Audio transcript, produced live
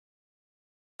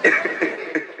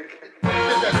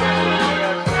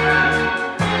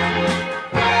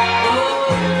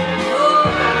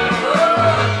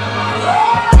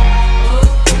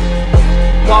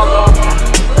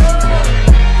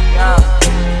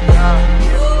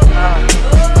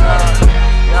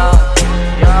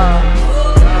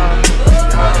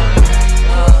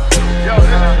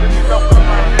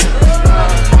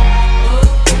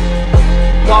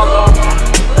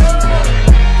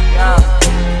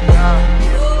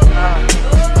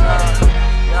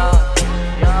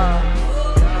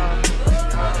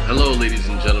Hello, ladies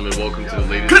and gentlemen. Welcome to the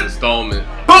latest installment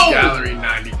of Gallery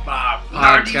 95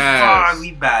 podcast.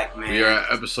 We back, man. We are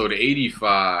at episode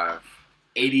 85.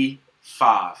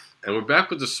 85. And we're back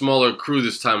with a smaller crew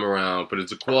this time around, but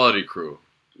it's a quality crew.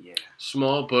 Yeah.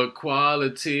 Small but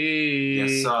quality.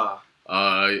 Yes, sir.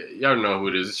 Y'all know who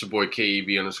it is. It's your boy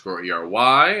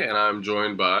KEB_ERY, and I'm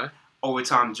joined by...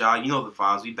 Overtime job. You know the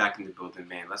vibes. We back in the building,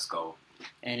 man. Let's go.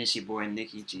 And it's your boy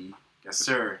Nikki G. Yes,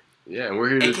 sir. Yeah, and we're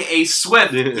here to... AKA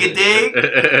Swift. You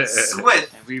dig?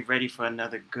 Swift. And we ready for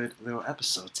another good little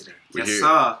episode today. We're Yes, here,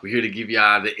 sir. We're here to give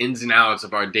y'all the ins and outs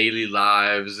of our daily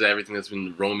lives, everything that's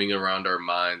been roaming around our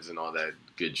minds and all that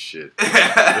good shit.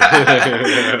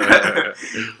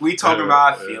 We talking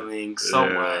about our feelings so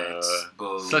much.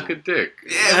 Boom. Suck a dick.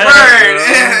 Yeah,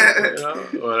 word. You know?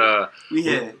 But, We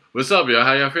here. what's up, y'all?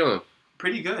 How y'all feeling?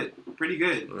 Pretty good. Pretty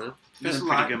good. Yeah. There's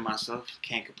Feeling a pretty lot. good myself.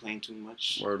 Can't complain too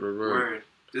much. Word. Word.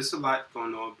 There's a lot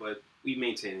going on, but we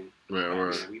maintain it. Yeah,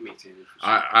 word. We maintain it. For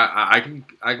sure.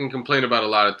 I can complain about a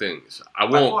lot of things. I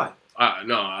Like won't. what? I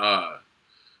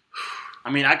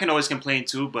mean, I can always complain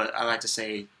too, but I like to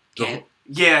say can't.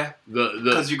 Yeah, the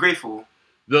because you're grateful.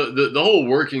 the whole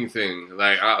working thing.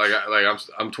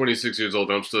 I'm 26 years old.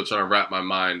 And I'm still trying to wrap my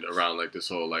mind around like this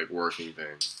whole like working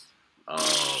thing.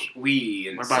 We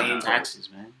in What the about same the taxes,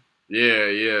 man? Yeah.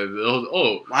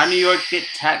 Why New York get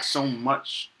taxed so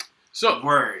much? So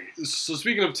Word. So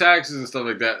speaking of taxes and stuff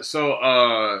like that,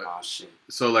 Oh shit.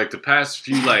 so like the past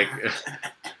few paychecks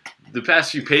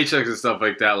and stuff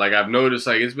like that, like I've noticed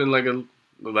like it's been like kind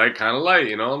of light,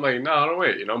 you know. I'm like, no,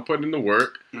 wait, you know, I'm putting in the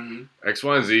work. Mm-hmm. X,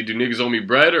 Y, and Z. Do niggas owe me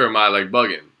bread or am I like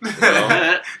bugging? You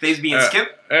know? They's being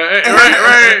skipped.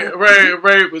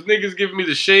 Right. Was niggas giving me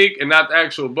the shake and not the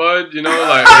actual bud? You know,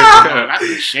 like Not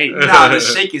the shake. Nah, the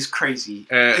shake is crazy.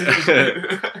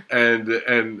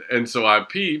 and so I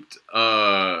peeped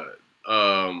on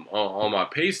my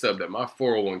pay stub that my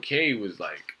 401k was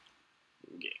like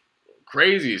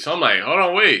crazy. So I'm like, hold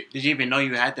on, wait. Did you even know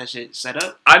you had that shit set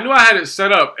up? I knew I had it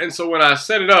set up, and so when I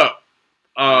set it up,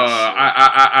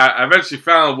 I eventually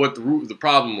found what the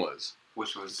problem was.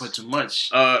 Which was Put too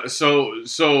much.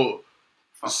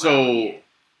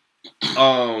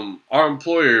 Our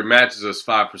employer matches us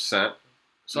 5%.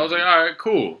 So I was like, all right,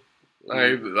 cool.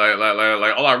 Like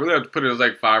all I really have to put in is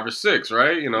like 5 or 6,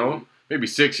 right? You know, maybe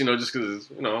 6. You know, just because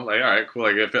you know, like all right, cool.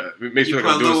 Like if it makes me like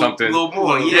I'm doing something. A little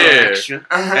more, Yeah. Extra.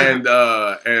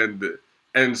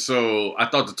 and so I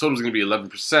thought the total was gonna be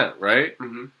 11%, right?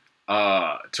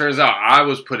 Mm-hmm. Turns out I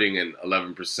was putting in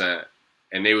 11%,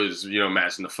 and they was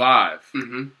matching the 5.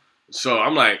 Mm-hmm. So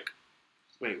I'm like,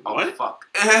 Wait, Oh what? fuck.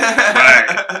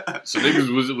 Right. So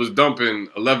niggas was dumping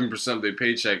 11% of their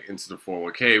paycheck into the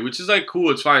 401k, which is like cool.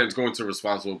 It's fine. It's going to a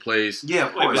responsible place. Yeah,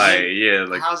 of course. Like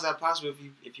How's that possible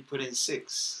if you put in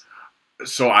 6?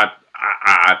 so I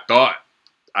thought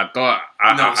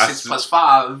No, 6 plus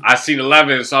 5. I seen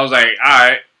 11, so I was like, all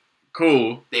right,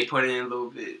 cool. They put in a little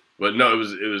bit. But no, it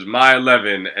was my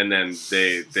 11, and then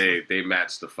they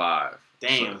matched the 5.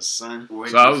 Damn, son.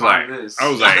 Where'd So I you was find like, this? I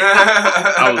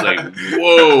was like,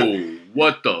 whoa,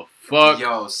 what the fuck?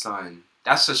 Yo, son,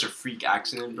 that's such a freak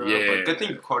accident, bro. Yeah. But good thing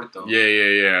you caught it though.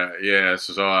 Yeah.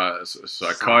 So I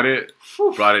caught it,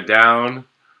 brought it down.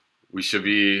 We should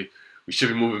be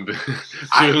moving,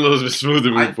 a little bit smoother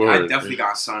moving I forward. definitely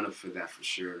got signed up for that for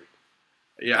sure.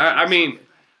 Yeah, I mean,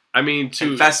 to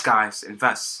Invest, guys,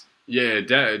 invest. yeah,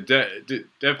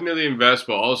 definitely invest,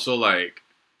 but also like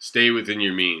stay within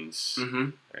your means, Mm-hmm.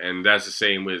 and that's the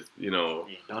same with Yeah,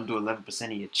 don't do 11%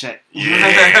 of your check.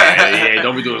 Yeah.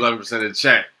 Don't be doing 11% of the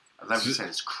check. 11%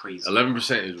 is crazy.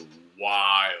 11% is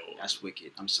wild. That's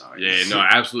wicked. I'm sorry. Yeah, no,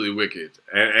 absolutely wicked.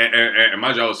 And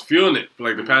my job was feeling it for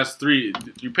like the past three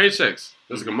paychecks.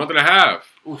 That's like a month and a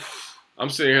half. Oof. I'm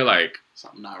sitting here like,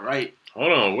 Something not right.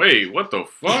 hold on, wait, what the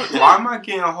fuck? Why am I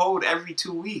getting a hold every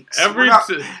 2 weeks? What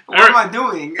am I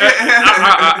doing?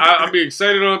 I'll be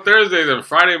excited on Thursday, then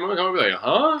Friday morning I'll be like,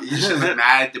 huh? You should look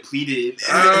mad, depleted.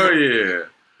 Oh yeah.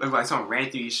 Look like someone ran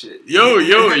through your shit. Yo,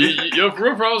 for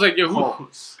real, I was like, yo, who?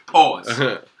 Pause.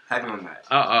 Heavy on that.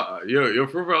 Yo,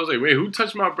 for real, I was like, wait, who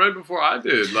touched my bread before I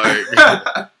did?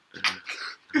 Like,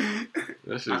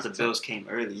 Not the Bills came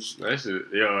early. That shit,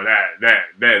 yo,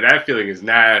 that feeling is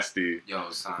nasty. Yo,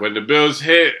 son. When the Bills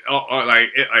hit,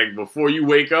 like before you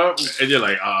wake up, and you're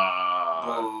like,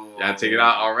 y'all take it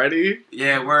out already?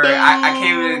 Yeah, word. I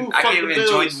can't even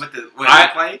enjoy what I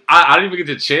play. I didn't even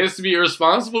get the chance to be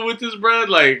irresponsible with this bread.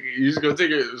 Like, you just gonna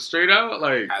take it straight out?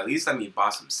 Like, at least let me buy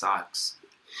some socks.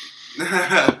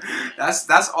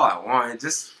 that's all I want.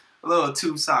 Just a little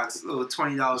tube socks, little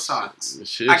 $20 socks.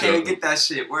 Shit, I can't even get that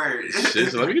shit. Word.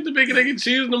 Shit, so let me get the bacon, egg, and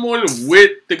cheese in the morning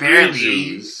with the green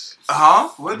juice.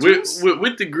 What juice?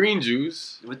 With the green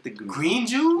juice. With the green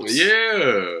juice?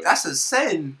 Yeah. That's a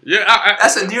sin. Yeah,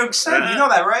 that's a New York sin. You know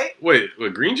that, right? Wait,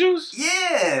 with green juice?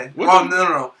 Yeah.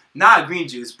 No. Not green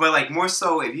juice, but like more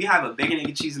so if you have a bacon, egg,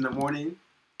 and cheese in the morning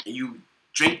and you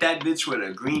drink that bitch with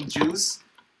a green juice,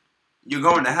 you're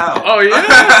going to hell. Oh,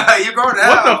 yeah? You're going to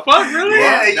hell. What the fuck, really?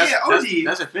 Yeah, OG.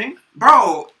 That's a thing?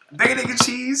 Bro, bacon, egg, and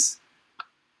cheese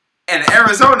and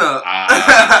Arizona.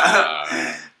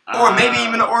 Or maybe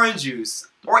even orange juice.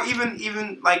 Or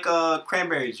even like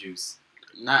cranberry juice.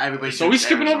 Not everybody. So we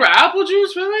skipping over apple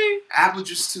juice, really? Apple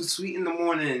juice too sweet in the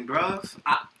morning, bro.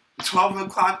 12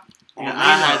 o'clock.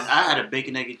 I had a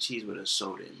bacon, egg, and cheese with a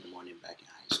soda in the morning back in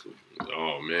high school.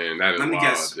 Oh, man, that is Let me wild.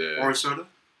 guess. Yeah. Orange soda?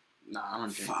 Nah, I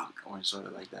don't drink orange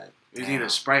soda like that. It was Damn. either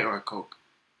Sprite or a Coke.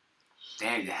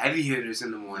 Damn, the heavy hitters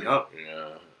in the morning. Yup.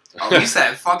 Yeah. Oh, he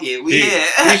said, fuck it. We He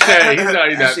said he's not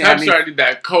eating that Pepsi, I need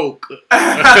that Coke.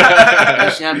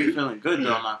 That shit had me feeling good,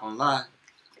 though, I'm not gonna lie.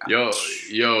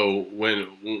 Yo,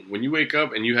 when you wake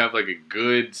up and you have like a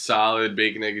good, solid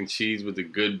bacon, egg, and cheese with a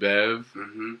good bev,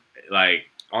 like,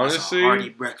 honestly, that's a hearty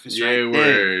breakfast word.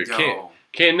 there.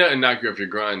 Can't nothing knock you off your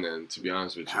grind then, to be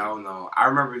honest with you. Hell no. I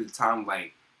remember the time,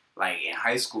 like in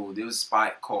high school, there was a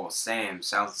spot called Sam's.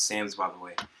 Shout out to Sam's, by the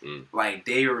way. Like,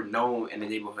 they were known in the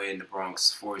neighborhood in the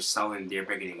Bronx for selling their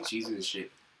bacon, egg, and cheese and shit.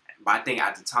 But I think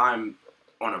at the time,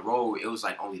 on the road, it was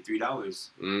like only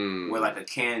 $3. With like a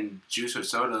canned juice or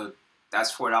soda,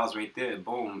 that's $4 right there.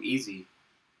 Boom, easy.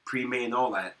 Pre-made and all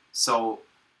that. So,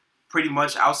 pretty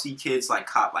much, I'll see kids like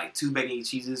cop like 2 bacon and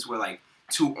cheeses with like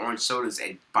 2 orange sodas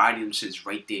and buy them shits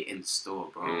right there in the store,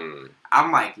 bro.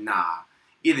 I'm like, nah.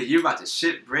 Either you're about to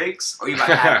shit bricks or you're about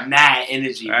to have mad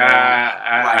energy, bro.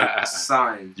 Like,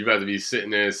 son. You about to be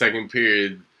sitting there in second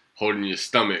period holding your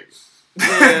stomach.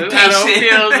 I don't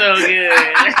feel so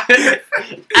good.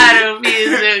 I don't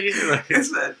feel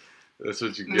so good. That's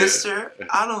what you get. Mister,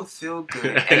 I don't feel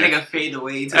good. And nigga fade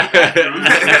away to the bathroom.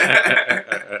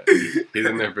 He's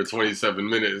in there for 27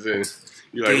 minutes and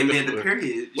you're like, Getting in the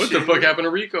period. What the fuck happened to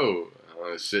Rico?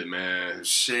 Oh, shit, man.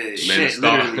 Shit,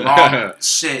 literally. Long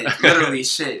shit. Literally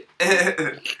shit.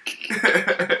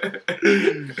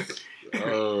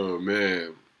 Oh,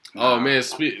 man. Oh, man.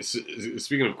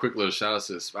 Speaking of quick little shout-outs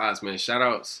to the spots, man.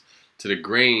 Shout-outs to the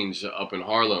Grange up in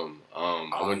Harlem.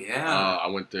 I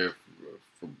went there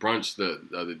for brunch the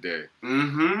other day.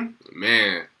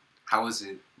 Man. How was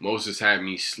it? Moses had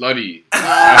me slutty.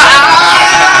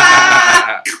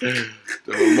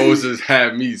 The mimosas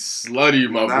had me slutty,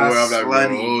 my boy. I'm not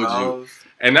gonna hold you.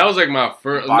 And that was like my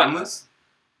first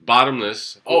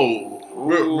bottomless.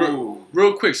 Oh,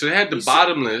 real quick. So they had the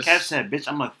bottomless. Kev said, "Bitch,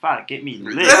 I'm a fight. Get me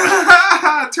lit."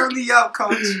 Turn me up,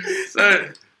 coach.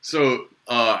 So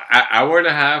hour and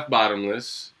a half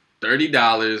bottomless,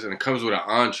 $30, and it comes with an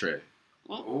entree.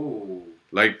 Oh,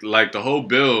 like the whole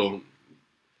bill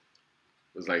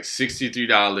was like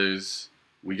 $63.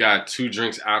 We got 2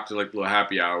 drinks after like little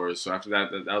happy hours. So after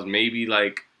that was maybe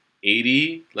like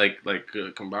 $80,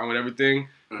 combined with everything.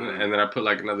 And then I put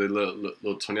like another little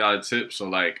 $20 tip. So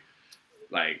like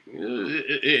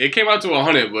it came out to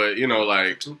 $100, but you know,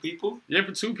 like 2 people. Yeah,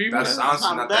 for 2 people. That's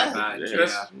honestly not that bad.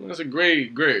 Yeah, that's a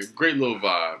great little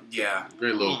vibe. Yeah,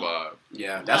 great little vibe.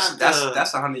 Yeah, that's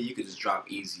 $100 you could just drop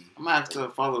easy. I'm gonna have to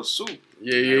follow suit.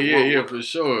 Yeah, for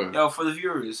sure. Yo, for the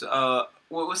viewers,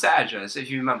 what's the address if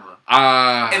you remember?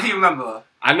 If you remember.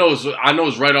 I know it's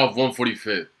right off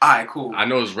 145th. Alright, cool. I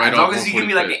know it's right off 145th. As long as you give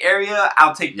me like an area,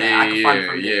 I'll take that. I can find it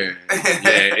from there.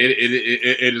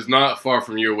 It is not far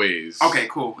from your ways. Okay,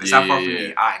 cool. It's not far from me.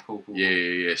 Alright, cool.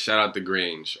 Yeah. Shout out to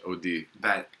Grange, OD.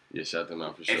 Bet. Yeah, shout them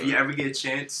out for sure. If you ever get a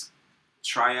chance,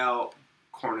 try out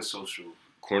Corner Social.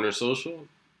 Corner Social?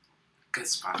 Good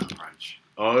spot for brunch.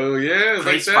 Oh yeah, great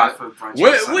like spot that? for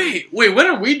brunch. Wait, when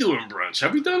are we doing brunch?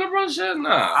 Have we done a brunch yet?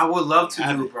 Nah. I would love to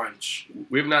do a brunch.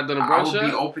 We have not done a brunch yet? I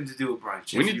would be open to do a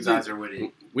brunch if you guys are with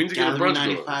it. We need to get a brunch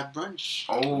 95 brunch.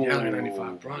 Oh, Gallery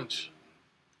 95 brunch.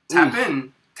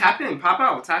 Tap in, pop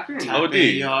out, tap in. OD,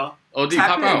 y'all. OD,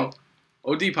 pop out.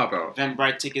 OD pop out.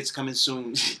 Eventbrite tickets coming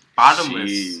soon.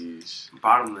 Bottomless. Jeez.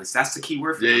 Bottomless. That's the key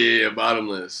word for them. Yeah,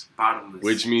 bottomless. Bottomless.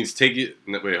 Which means take it.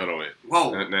 No, wait, hold on, wait.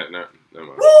 Whoa. No, never mind.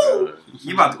 Woo!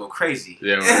 You about to go crazy.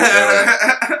 Yeah,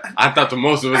 right. I thought the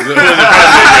most of it was the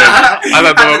I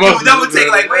thought the most. Double take.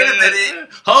 Like, wait a minute.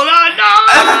 Hold on, no.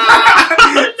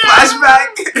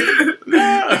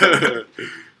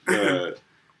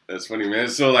 That's funny, man.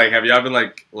 So, like, have y'all been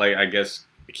like I guess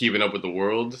keeping up with the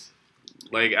world,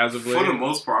 like as of late? For the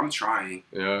most part, I'm trying.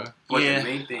 Yeah. But yeah, the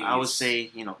main thing I would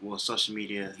say, social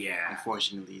media, Yeah.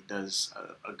 unfortunately, does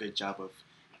a good job of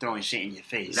throwing shit in your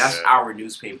face. That's our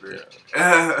newspaper.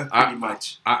 Pretty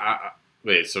much.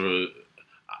 Wait, so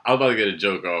I was about to get a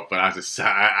joke off, but I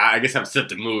guess I've set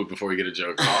the mood before we get a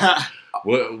joke off.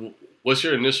 What's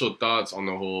your initial thoughts on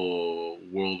the whole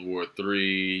World War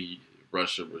III,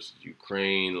 Russia versus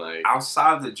Ukraine? Like,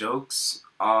 outside of the jokes,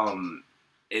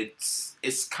 it's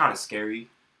kind of scary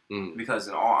because,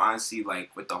 in all honesty,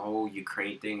 like with the whole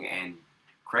Ukraine thing, and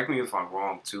correct me if I'm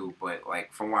wrong too, but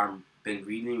like from what I've been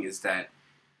reading is that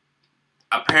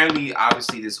apparently,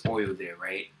 obviously, there's oil there,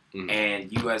 right? And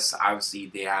U.S. obviously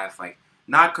they have like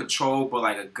not control, but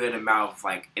like a good amount of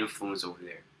like influence over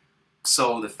there.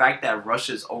 So the fact that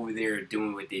Russia's over there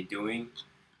doing what they're doing,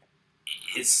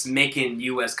 it's making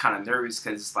U.S. kind of nervous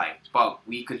because it's like, fuck,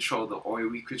 we control the oil,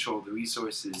 we control the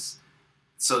resources.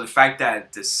 So the fact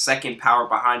that the second power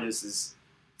behind us is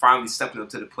finally stepping up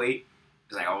to the plate,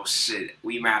 it's like, oh shit,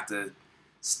 we might have to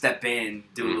step in,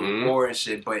 do a little war and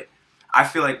shit. But I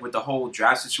feel like with the whole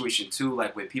draft situation too,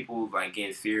 like with people like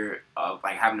getting fear of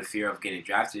like having the fear of getting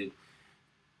drafted,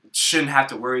 shouldn't have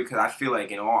to worry because I feel like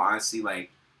in all honesty,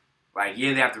 like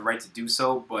yeah, they have the right to do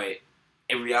so, but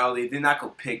in reality, they're not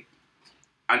gonna pick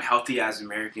unhealthy as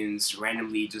Americans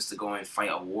randomly just to go and fight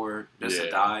a war just to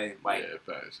die. Like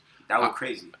that was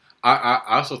crazy. I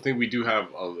also think we do have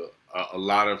a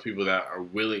lot of people that are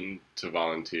willing to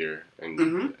volunteer and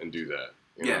do that.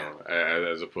 You know,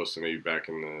 as opposed to maybe back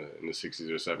in the 60s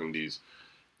or 70s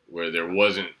where there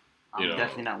wasn't. I'm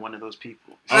definitely not one of those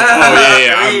people.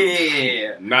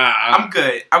 Yeah. I'm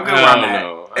good. I'm good where I'm at.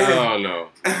 I don't know.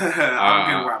 I'm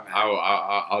good where I'm at.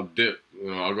 I'll dip.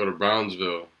 I'll go to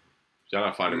Brownsville. Y'all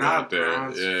not finding me out there.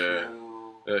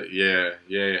 Yeah.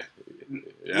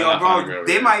 Yo, bro,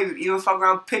 they might even fuck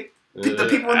around pick the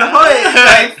people in the hood.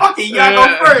 Like, fuck it, y'all go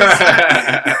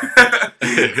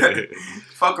first.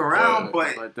 Fuck around,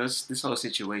 but this whole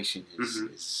situation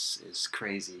is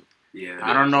crazy. Yeah,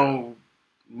 I don't know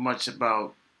much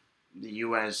about the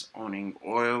U.S. owning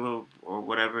oil or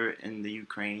whatever in the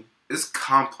Ukraine. It's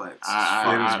complex.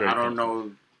 I don't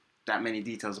know that many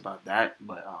details about that,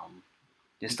 but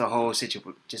just the whole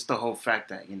situation, just the whole fact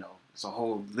that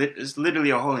it's literally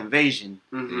a whole invasion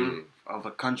of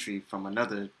a country from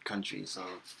another country. So,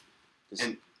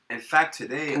 in fact,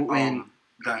 today Putin,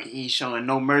 he's showing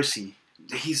no mercy.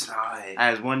 He's not.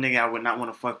 As one nigga I would not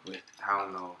want to fuck with. I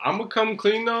don't know. I'm gonna come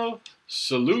clean though.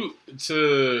 Salute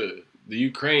to the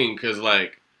Ukraine because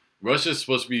like Russia's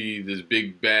supposed to be this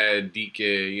big bad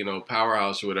DK,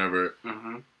 powerhouse or whatever,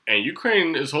 and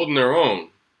Ukraine is holding their own.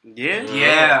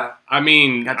 Yeah. I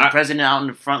mean, got the president out in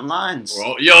the front lines.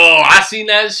 Bro, I seen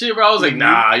that shit, bro. I was like,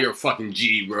 nah, you're a fucking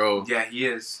G, bro. Yeah, he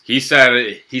is. He said,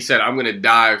 I'm gonna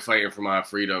die fighting for my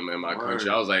freedom and my country.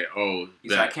 I was like, oh,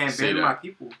 he's like, I can't abandon my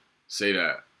people. Say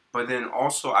that. But then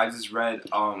also, I just read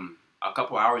a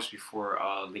couple hours before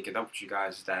linking up with you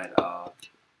guys that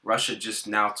Russia just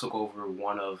now took over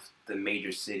one of the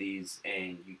major cities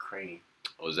in Ukraine.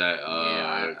 Was that?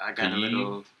 I got a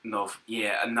little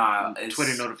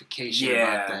Twitter notification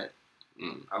about that.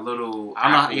 A little.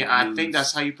 I think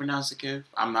that's how you pronounce it, Kev.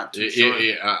 I'm not too sure.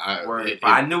 But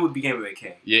I knew it began with a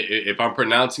K. Yeah, if I'm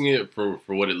pronouncing it for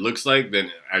what it looks like,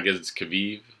 then I guess it's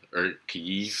Kyiv or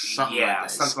Kyiv.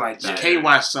 Something like that.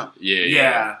 KY something.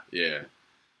 Yeah.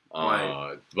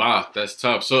 Wow, that's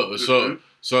tough. So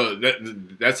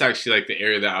that's actually like the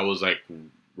area that I was like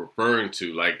referring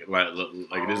to, like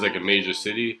it is like a major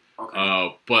city.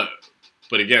 Okay. But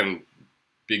again,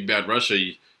 big bad Russia.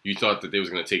 You thought that they was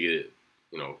gonna take it,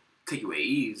 take it with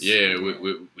ease. Yeah, with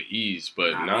ease,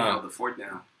 but nah. They held the fort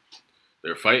down.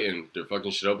 They're fighting. They're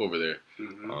fucking shit up over there.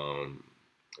 And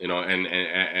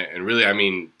really, I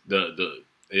mean,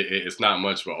 it's not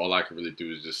much, but all I can really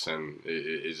do is just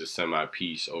send my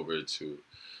peace over to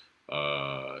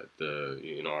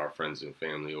our friends and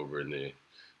family over in the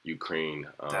Ukraine.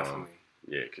 Definitely.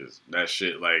 Yeah, because that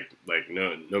shit, like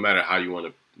no matter how you want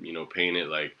to, paint it,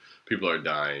 like people are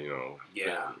dying,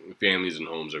 families and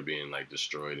homes are being like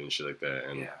destroyed and shit like that.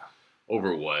 And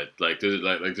over what?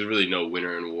 There's really no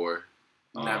winner in war.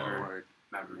 Never.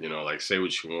 Like say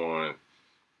what you want.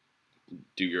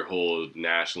 do your whole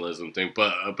nationalism thing.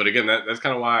 But again, that's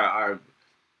kind of why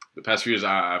the past few years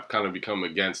I've kind of become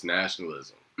against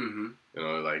nationalism. Mm-hmm. You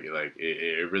know, like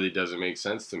it really doesn't make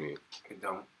sense to me. It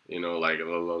don't. You know, like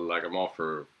I'm all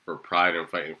for pride and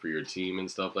fighting for your team and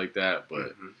stuff like that.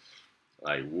 But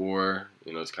like war,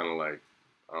 you know, it's kind of like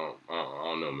I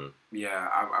don't know, man. Yeah,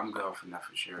 I'm going from that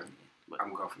for sure.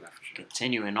 I'm going from that for sure.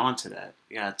 Continuing on to that,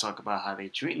 we gotta talk about how they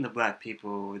treating the black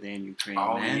people within Ukraine.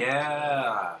 Oh man.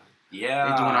 yeah. Yeah.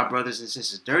 They doing our brothers and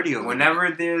sisters dirty over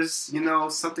Whenever there's, you know,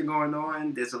 something going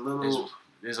on, there's a little...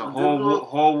 There's a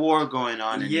whole war going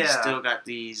on, and you Yeah. still got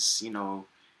these, you know,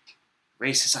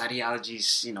 racist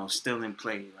ideologies, you know, still in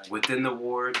play. Like, within the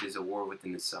war, there's a war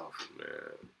within itself.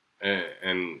 Man.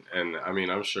 And I mean,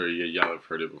 I'm sure y'all have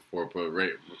heard it before, but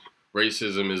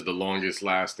racism is the longest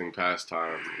lasting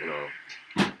pastime, you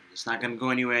know. it's not gonna go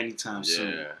anywhere anytime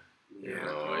soon. Yeah. Yeah. You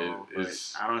know,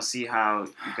 it's I don't see how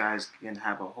you guys can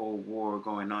have a whole war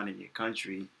going on in your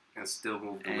country And still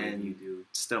move the way And- you do.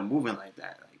 still moving like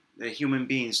that. Like, they're human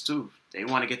beings too. They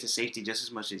want to get to safety just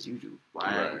as much as you do.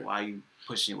 Right. Why are you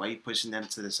pushing them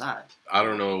to the side? I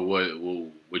don't know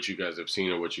what you guys have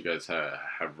seen or what you guys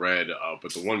have read,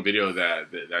 but the one video that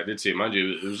I did see, mind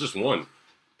you, it was just one,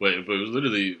 but it was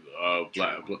literally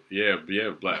black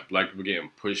people getting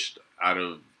pushed out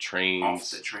of trains, Off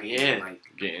the train. Yeah. Like,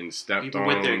 getting stepped People on,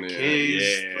 with their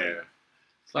kids, yeah.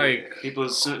 It's like People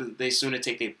sooner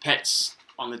take their pets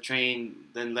on the train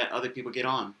than let other people get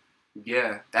on.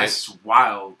 yeah, that's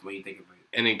wild when you think of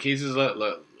it. and in cases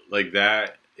like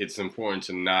that, it's important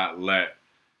to not let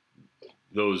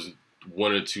those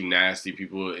one or two nasty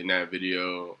people in that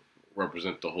video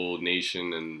represent the whole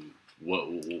nation and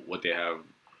what they have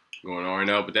going on right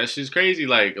now. But that shit's crazy.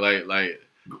 Like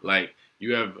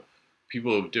you have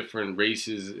people of different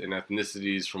races and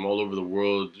ethnicities from all over the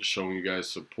world showing you guys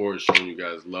support, showing you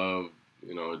guys love.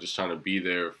 You know, just trying to be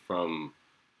there from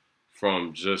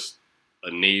just a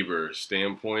neighbor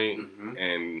standpoint, Mm-hmm.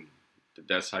 and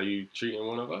that's how you treating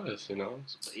one of us. You know.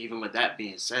 But even with that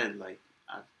being said, like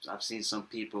I've seen some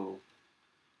people,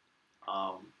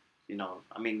 you know,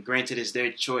 I mean, granted, it's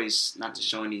their choice not to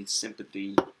show any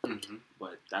sympathy, Mm-hmm.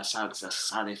 but that's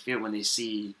how they feel when they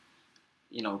see,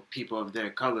 you know, people of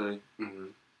their color Mm-hmm.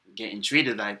 getting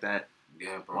treated like that.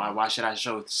 Yeah, bro. Why should I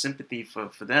show sympathy for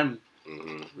them?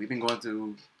 Mm-hmm. We've been going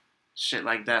through shit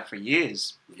like that for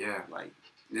years. Yeah. Like,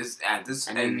 This at this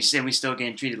and then we still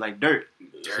getting treated like dirt.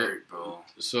 dirt, bro.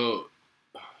 So,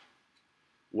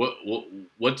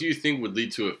 what do you think would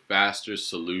lead to a faster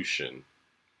solution?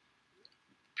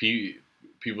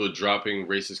 People dropping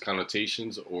racist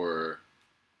connotations or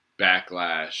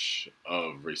backlash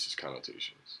of racist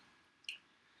connotations?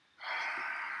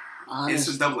 It's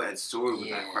a double-edged sword with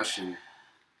that Yeah. question,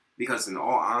 because in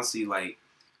all honesty, like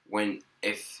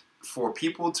if for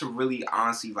people to really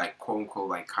honestly like quote unquote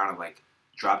like kind of like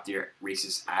drop their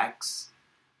racist acts,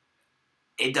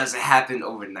 it doesn't happen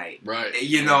overnight. Right.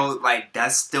 You know, like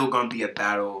that's still gonna be a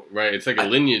battle. Right. It's like a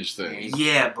lineage thing.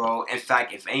 Yeah, bro. In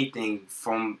fact, if anything,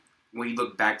 from when you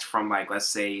look back from like let's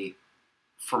say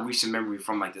from recent memory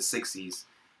from like the 60s,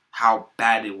 how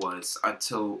bad it was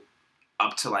until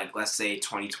up to like let's say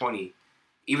 2020.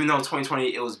 Even though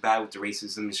 2020 it was bad with the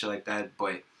racism and shit like that,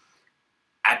 but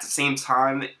at the same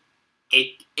time,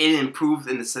 it improved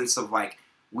in the sense of like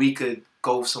we could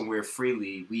go somewhere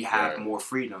freely. We have Right. more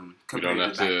freedom. We don't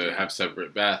have back to then. have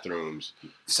separate bathrooms.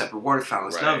 Separate water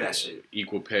fountains. None of that shit.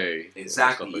 Equal pay.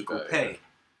 Exactly, stuff like equal that, pay.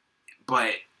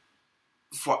 But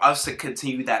for us to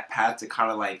continue that path to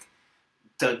kind of like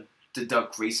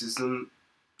deduct racism,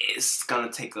 it's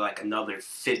gonna take like another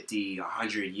 50,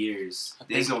 100 years.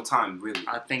 There's no time really.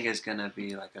 I think it's gonna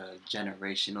be like a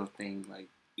generational thing. Like,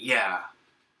 Yeah,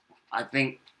 I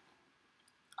think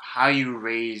how you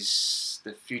raise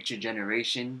the future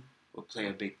generation will play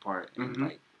a big part in Mhm.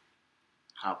 like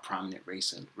how prominent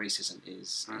racism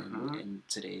is Mhm. in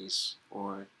today's,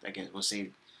 or I guess we'll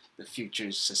say the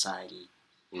future society.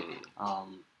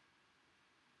 Mhm.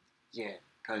 Yeah,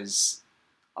 because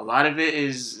a lot of it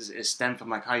is stemmed from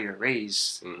like how you're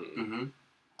raised. Mhm. mm-hmm.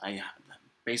 Like,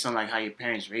 based on like how your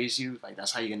parents raise you, like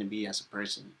that's how you're gonna be as a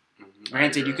person. Mm-hmm.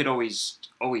 Granted, you agree. could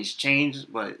always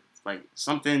change, but like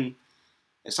something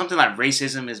like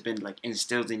racism has been like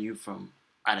instilled in you from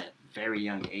at a very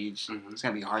young age. Mhm. It's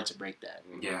gonna be hard to break that.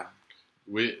 Yeah,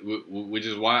 Which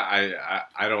is why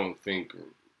I don't think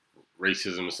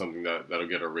racism is something that'll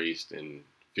get erased in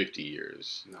 50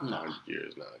 years, No. 100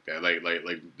 years, not like that.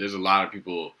 Like there's a lot of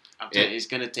people. I'm telling you, it's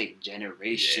gonna take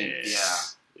generations.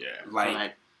 Yeah. Yeah. For, like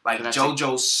like Like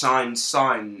JoJo's son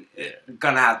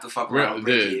gonna have to fuck around and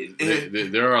break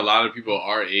it. There are a lot of people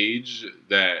our age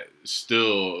that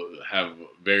still have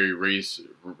very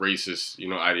racist,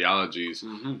 ideologies,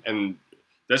 and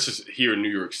that's just here in New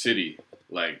York City.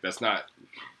 Like that's not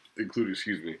including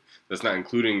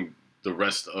the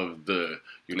rest of the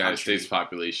United States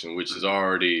population, which is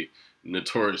already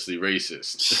notoriously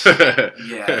racist.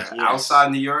 Yes.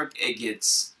 Outside New York, it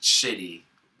gets shitty.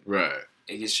 Right.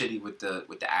 It gets shitty with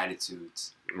the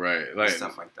attitudes. Right. Like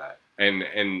stuff like that.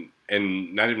 And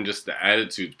not even just the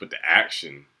attitudes, but the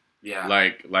action. Yeah.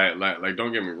 Like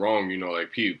don't get me wrong,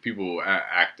 like people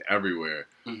act everywhere,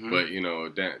 but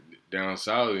down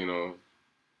south,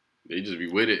 they just be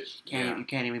with it. You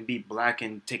can't even be black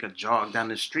and take a jog down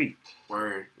the street.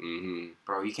 Word.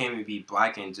 Bro, you can't even be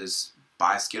black and just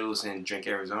buy Skittles and drink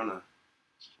Arizona.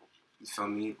 You feel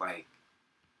me? Like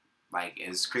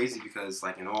it's crazy because,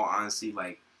 like, in all honesty,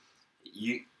 like,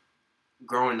 you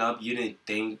growing up, you didn't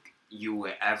think you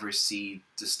would ever see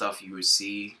the stuff you would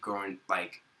see growing,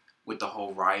 like, with the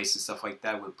whole riots and stuff like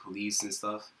that with police and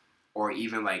stuff, or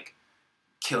even like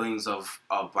killings of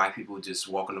black people just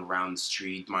walking around the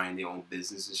street minding their own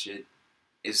business and shit.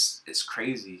 It's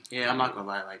crazy. Yeah, I'm not gonna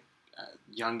lie. Like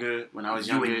when I was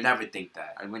you younger, would never think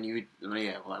that.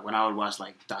 When I would watch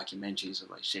like documentaries of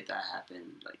like shit that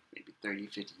happened like maybe 30,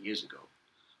 50 years ago,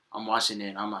 I'm watching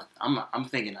it. And I'm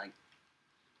thinking like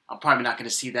I'm probably not gonna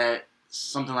see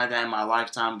something like that in my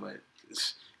lifetime, but.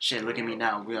 Shit, look at me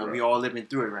now. We all living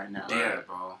through it right now. Yeah,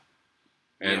 bro.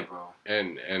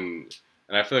 And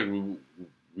I feel like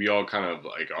we all kind of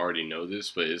like already know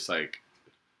this, but it's like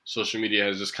social media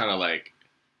has just kind of like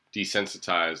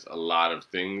desensitized a lot of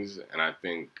things, and I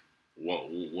think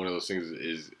one of those things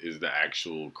is the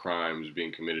actual crimes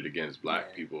being committed against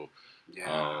black people,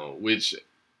 which,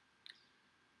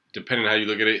 depending on how you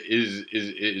look at it,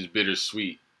 is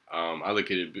bittersweet. I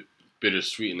look at it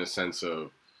bittersweet in the sense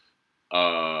of.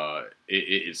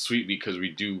 It's sweet because we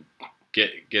do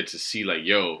get to see like,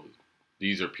 yo,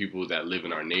 these are people that live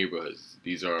in our neighborhoods.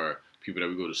 These are people that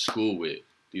we go to school with.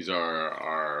 These are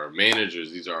our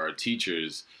managers. These are our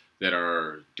teachers that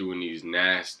are doing these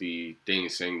nasty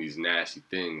things, saying these nasty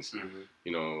things.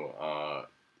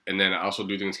 And then I also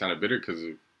do things kind of bitter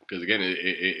because again,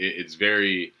 it's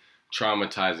very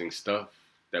traumatizing stuff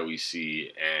that we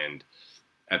see, and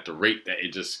at the rate that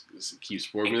it just keeps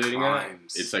formulating at,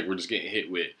 it's like we're just getting hit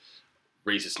with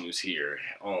racist news here.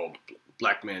 Oh,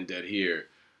 black man dead here.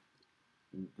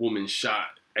 Woman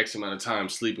shot X amount of time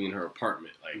sleeping in her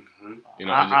apartment. Like,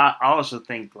 I also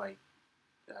think like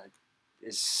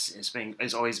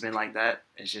it's always been like that.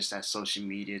 It's just that social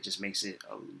media just makes it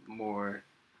more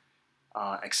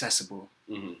accessible.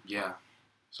 Yeah.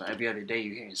 So every other day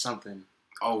you're hearing something.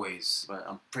 Always. But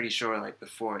I'm pretty sure like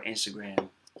before Instagram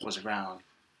was around.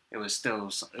 It was still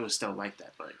like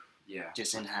that, but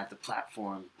just didn't have the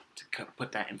platform to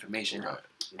put that information out.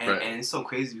 And it's so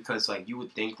crazy because like you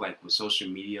would think like with social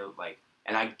media, like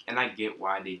and I get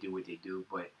why they do what they do,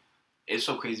 but it's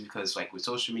so crazy because like with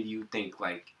social media you think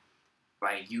like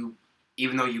you,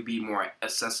 even though you be more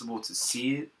accessible to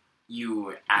see it,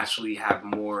 you actually have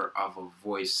more of a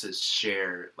voice to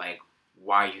share like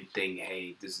why you think,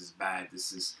 hey, this is bad,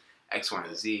 this is X, Y,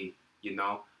 and Z,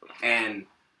 and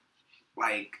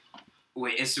like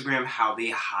with Instagram, how they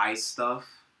hide stuff.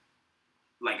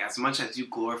 Like as much as you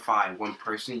glorify one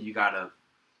person, you gotta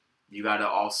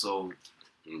also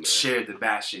share the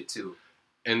bad shit too.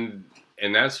 And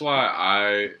that's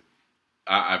why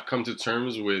I've come to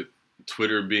terms with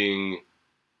Twitter being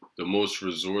the most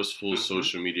resourceful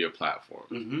social media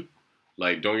platform.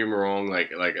 Like, don't get me wrong.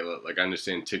 Like I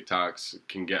understand TikToks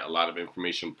can get a lot of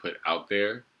information put out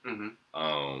there.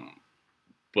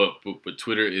 But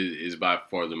Twitter is by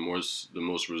far the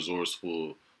most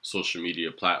resourceful social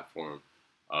media platform,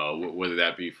 whether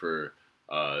that be for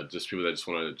just people that just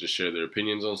want to just share their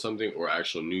opinions on something, or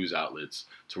actual news outlets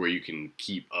to where you can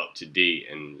keep up to date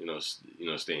and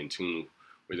stay in tune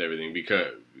with everything.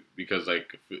 Because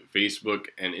like Facebook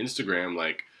and Instagram,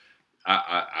 like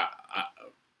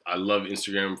I love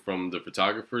Instagram from the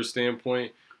photographer's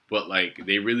standpoint, but like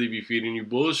they really be feeding you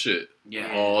bullshit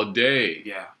all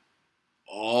day.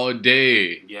 All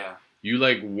day. You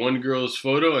like one girl's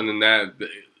photo, and then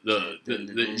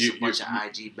there's a bunch of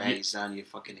IG baddies down your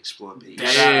fucking explore page.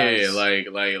 Like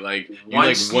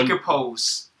one sneaker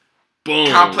post.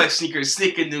 Boom. Complex sneakers,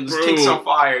 sneaker news, kicks on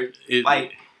fire.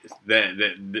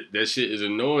 That shit is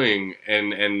annoying,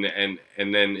 and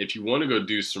then if you want to go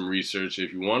do some research,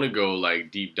 if you want to go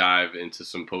like deep dive into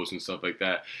some posts and stuff like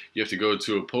that, you have to go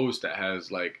to a post that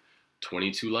has like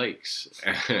 22 likes.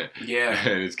 Yeah.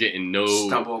 And it's getting no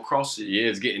stumble across it. Yeah,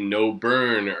 it's getting no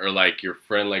burn, or like your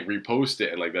friend like repost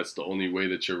it, and like that's the only way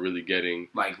that you're really getting.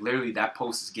 Like literally, that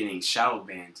post is getting shadow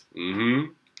banned.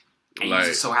 Mm-hmm. And Like, you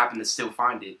just so happen to still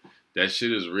find it. that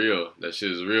shit is real. That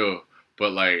shit is real.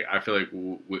 But like, I feel like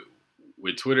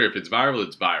with Twitter, if it's viral,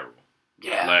 it's viral.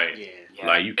 Yeah. Like, Yeah.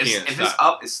 like you can't. If stop. it's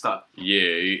up, it's stuck. Yeah,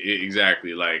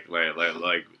 exactly. Like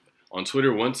on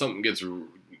Twitter, once something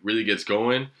really gets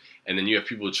going, and then you have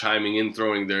people chiming in,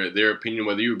 throwing their opinion,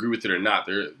 whether you agree with it or not.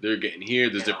 They're getting here.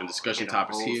 There's different discussion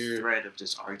topics a whole here. Thread of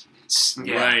just arguments.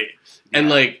 Yeah. Right. Yeah. And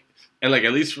like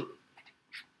at least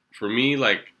for me,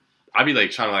 like I'd be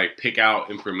like trying to like pick out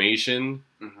information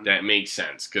that makes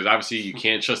sense, because obviously you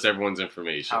can't trust everyone's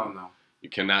information. I don't know. You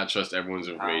cannot trust everyone's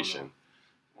information.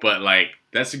 But like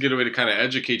that's a good way to kind of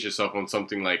educate yourself on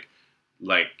something like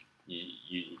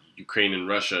Ukraine and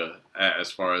Russia,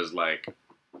 as far as like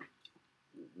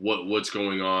what's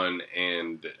going on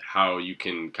and how you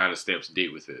can kind of stay up to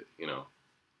date with it, you know.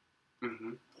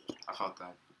 I felt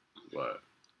that. But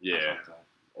yeah,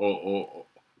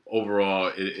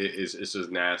 overall, it's just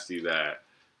nasty that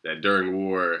during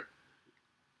war,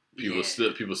 people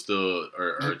still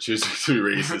are choosing to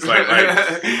be racist. Like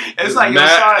it's like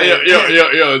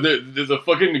yo, there's a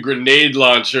fucking grenade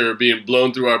launcher being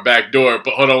blown through our back door.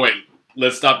 But hold on, wait.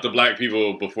 Let's stop the black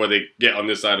people before they get on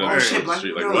this side of the street. Black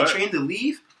Like, people what? trained to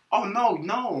leave? Oh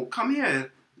no, come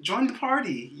here. Join the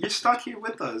party. You're stuck here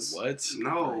with us. What?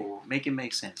 No. Make it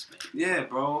make sense, man. Yeah,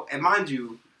 bro. And mind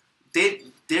you,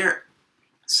 they're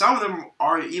some of them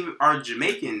are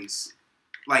Jamaicans.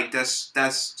 Like that's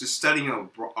just studying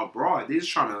abroad. They're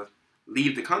just trying to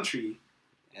leave the country.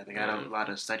 Yeah, they got a lot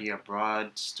of study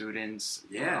abroad students.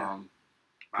 Yeah.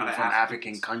 People from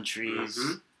African countries.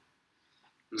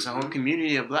 There's a whole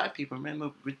community of black people.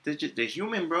 Remember, they're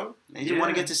human, bro. They just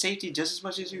want to get to safety just as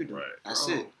much as you do. Right. That's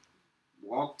Bro, it.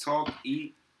 Walk, talk,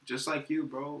 eat, just like you,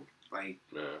 bro. Like,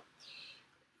 yeah.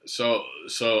 So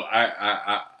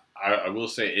I will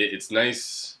say it's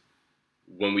nice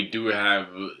when we do have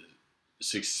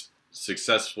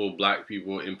successful black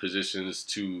people in positions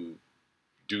to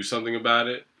do something about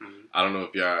it. I don't know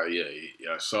if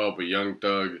y'all saw, but Young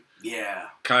Thug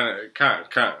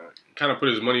kind of put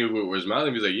his money where his mouth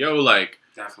is. He's like, yo, like,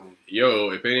 definitely. Yo,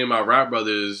 if any of my rap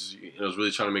brothers, is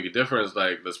really trying to make a difference,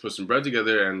 like, let's put some bread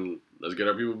together and let's get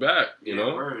our people back. You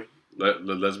know, word.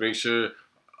 Let's make sure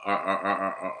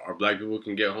our black people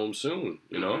can get home soon.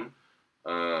 You know,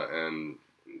 and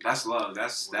that's love.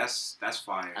 That's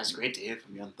fire. That's great to hear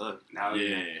from Young Thug. Now,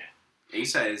 yeah. You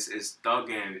said it's Thug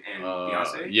and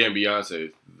Beyonce. Yeah, and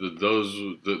Beyonce. Those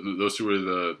two were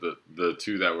the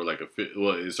two that were like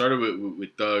well, it started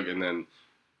with Thug, and then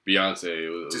Beyonce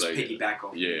was just like piggyback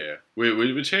off. Yeah,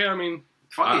 which hey, I mean,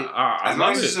 fuck it.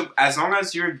 As long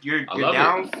as you're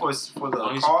down for the as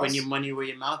long as cause, you're putting your money where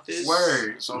your mouth is.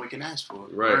 Word. That's all we can ask for.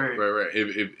 Right.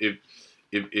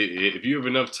 If you have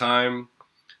enough time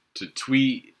to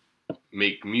tweet,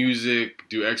 make music,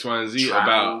 do X, Y, and Z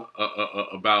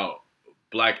about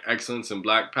black excellence and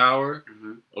black power.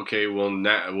 Okay, well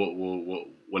now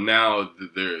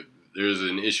there's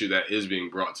an issue that is being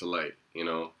brought to light, you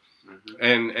know,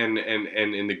 and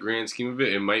in the grand scheme of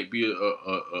it, it might be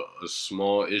a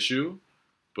small issue,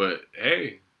 but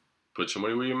hey, put your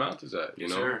money where your mouth is at, you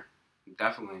know. Sure,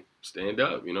 definitely. Stand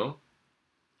up, you know.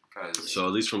 So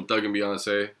at least from Thug and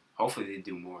Beyonce, hopefully they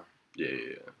do more.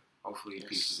 Yeah. Hopefully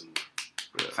people do more.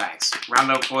 Yeah. Facts. Round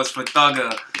of applause for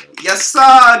Thugger. Yes,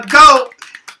 sir. Go.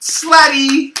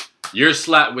 Slatty. Your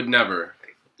slat would never.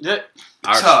 Yeah.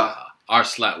 Our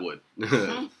slat would.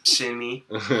 Shimmy.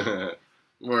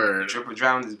 Word. Triple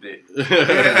drown this bit.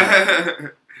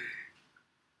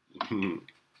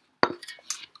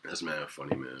 That's mad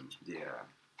funny, man. Yeah.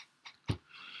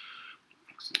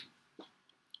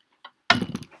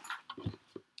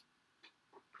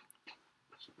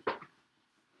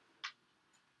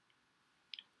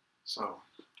 So,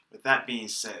 with that being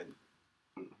said,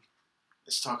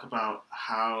 let's talk about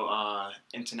how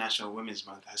International Women's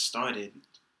Month has started.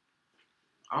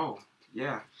 Oh,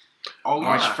 yeah. Oh,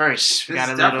 March 1st. We got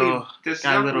a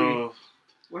little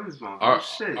Women's Month.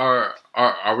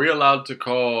 Are we allowed to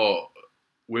call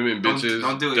women bitches?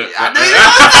 Don't do it.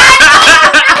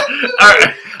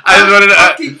 I just wanted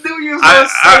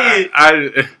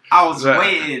to. I was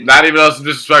waiting. Not even else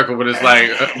disrespectful, but it's like,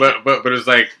 but it's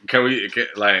like, can we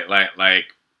like,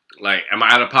 am I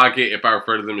out of pocket if I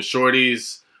refer to them as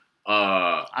shorties?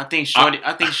 I think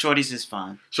shorties is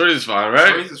fine. Shorties is fine,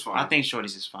 right? Shorties is fine. I think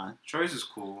shorties is fine. Shorties is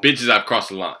cool. Bitches, I've crossed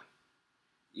the line.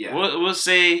 Yeah. We'll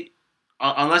say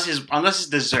unless it's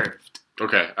deserved.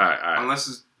 Okay. All right. Unless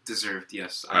it's deserved,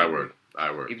 yes. All right, word.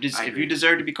 I work. If you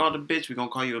deserve to be called a bitch, we're gonna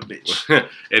call you a bitch.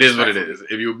 It is what it is.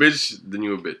 If you a bitch, then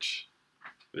you a bitch.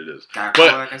 It is.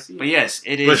 But yes,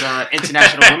 it is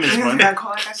International Women's Month.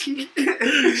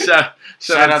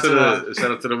 Shout out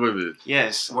to the women.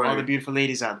 Yes, all the beautiful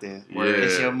ladies out there. Yeah.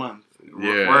 It's your month.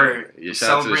 Yeah.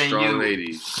 Shout out to the strong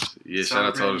ladies. Yeah, shout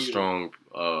out to all the strong,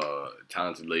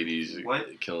 talented ladies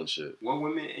killing shit. What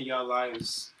women in your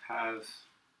lives have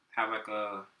like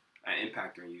an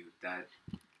impact on you that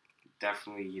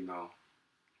definitely, you know?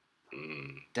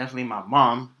 Definitely my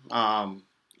mom.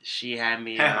 She had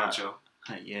me.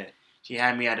 Yeah, she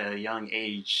had me at a young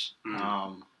age.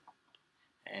 And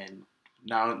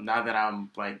now that I'm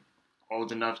like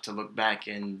old enough to look back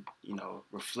and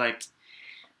reflect,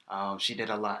 she did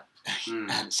a lot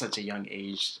at such a young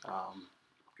age.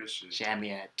 She had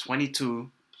me at 22,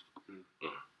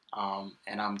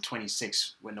 and I'm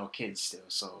 26 with no kids still.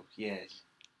 So yeah,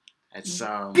 it's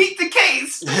beat the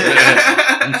case.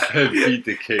 Beat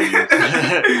the case.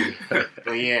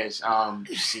 But yes,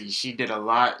 she did a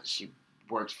lot. She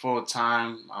worked full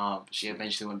time. She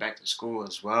eventually went back to school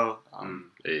as well.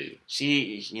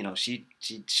 She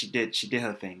did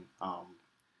her thing.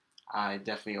 I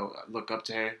definitely look up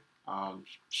to her.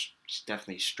 She's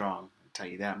definitely strong. I'll tell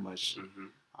you that much.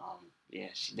 Yeah,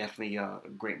 she's definitely a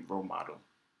great role model.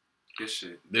 Good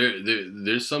shit.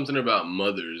 There's something about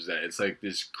mothers that it's like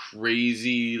this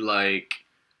crazy, like,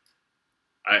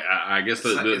 I guess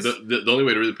the only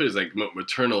way to really put it is like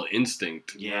maternal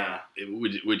instinct. Yeah.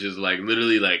 Which is like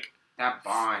literally like that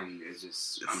bond is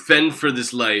just fend for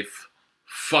this life,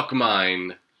 fuck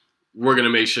mine. We're gonna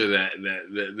make sure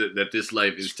that this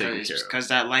life is taken care of. Because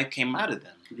that life came out of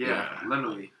them. Yeah,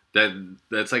 literally.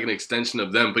 That's like an extension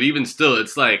of them. But even still,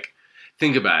 it's like,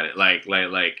 think about it. Like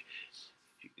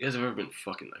you guys have ever been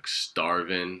fucking like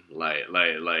starving? Like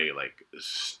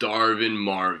starving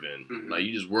Marvin. Like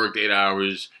you just worked 8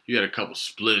 hours, you had a couple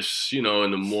spliffs,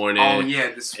 in the morning. Oh yeah,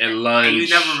 and lunch. And you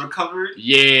never recovered?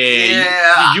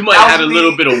 Yeah. You might have had a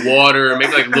little bit of water,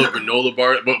 maybe like a little granola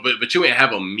bar, but you ain't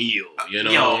have a meal,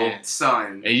 Yo,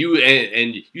 son. And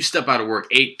you step out of work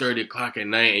 8:30 o'clock at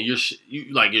night and you're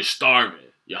starving.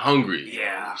 You're hungry.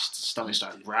 Yeah. Your stomach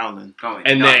starts growling.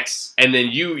 And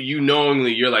then you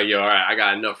knowingly, you're like, yo, all right, I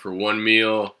got enough for one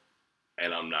meal,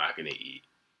 and I'm not gonna eat.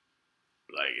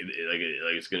 Like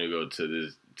it's gonna go to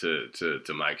this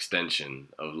to my extension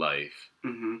of life,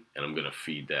 and I'm gonna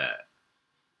feed that,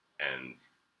 and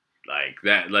like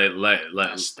that,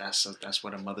 that's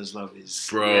what a mother's love is,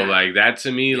 bro. Yeah. Like that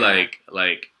to me, like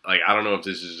I don't know if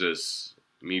this is just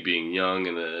me being young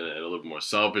and a little more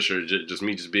selfish, or just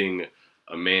me just being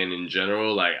a man in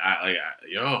general. I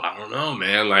don't know,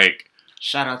 man. Like,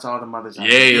 shout out to all the mothers out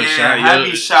there.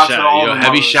 Heavy shouts to all the mothers.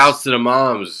 Heavy shouts to the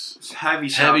moms. Heavy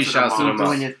shouts to the moms.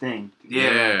 Doing your thing.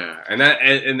 Yeah. And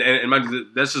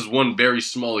that's just one very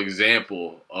small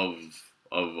example of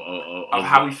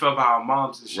how we feel about our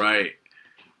moms and shit. Right.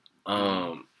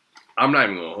 I'm not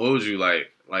even gonna hold you.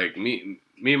 Like me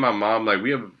and my mom, like we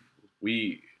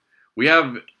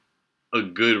have a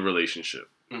good relationship.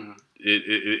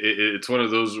 It's one of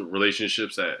those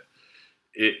relationships that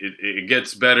it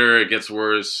gets better, it gets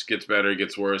worse, gets better, it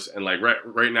gets worse, and like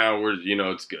right now we're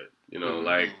it's good,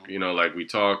 like we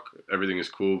talk, everything is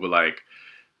cool, but like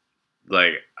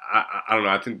I don't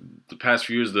know, I think the past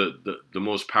few years the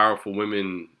most powerful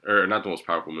women, or not the most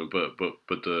powerful women, but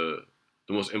the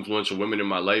most influential women in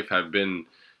my life have been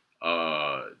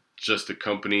just the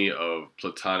company of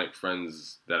platonic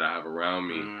friends that I have around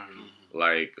me.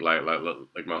 Like my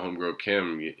homegirl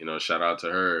Kim, shout out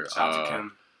to her. Shout out to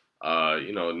Kim.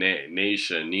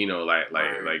 Naisha, Nino, like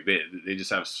they just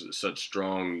have such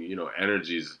strong,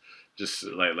 energies, just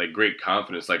like great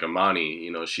confidence. Like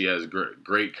Imani, she has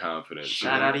great confidence.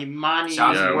 Shout out Imani.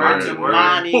 Shout out to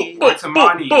Imani. Word,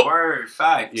 Imani. Word,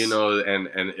 facts.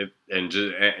 And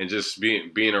just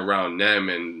being around them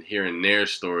and hearing their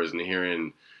stories and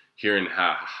hearing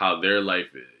how their life,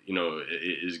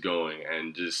 is going,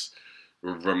 and just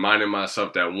reminding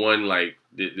myself that one, like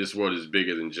this world is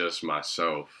bigger than just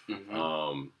myself,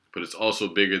 but it's also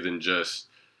bigger than just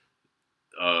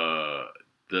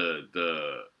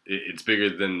it's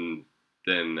bigger than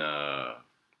a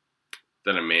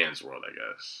man's world, I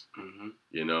guess.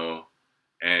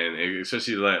 And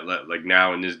especially like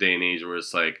now in this day and age where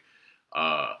it's like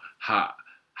hot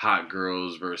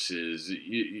girls versus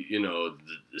the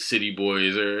city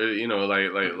boys, or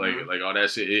like all that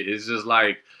shit. It's just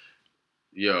like,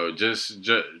 yo, just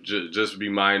be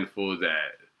mindful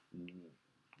that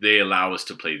they allow us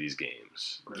to play these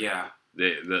games. Yeah.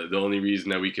 The only reason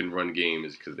that we can run game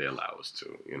is because they allow us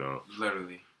to,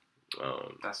 Literally.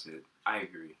 That's it. I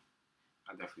agree.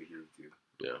 I definitely agree with you.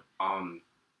 Yeah.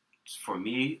 For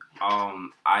me,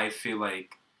 I feel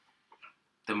like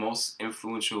the most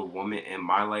influential woman in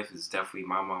my life is definitely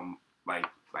my mom, like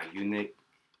you, Nick.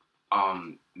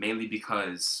 Mainly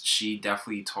because she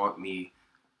definitely taught me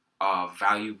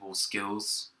valuable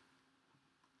skills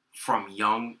from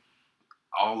young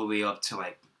all the way up to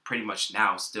like pretty much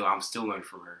now. I'm still learning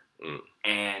from her.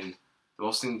 And the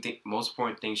most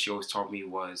important thing she always taught me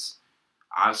was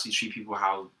obviously treat people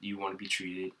how you want to be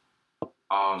treated.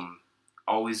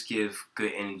 Always give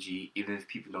good energy even if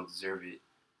people don't deserve it.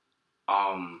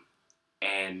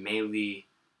 And mainly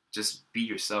just be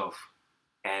yourself.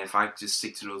 And if I just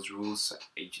stick to those rules,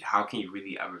 how can you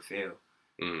really ever fail?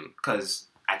 Because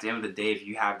at the end of the day, if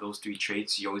you have those 3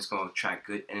 traits, you're always going to attract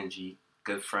good energy,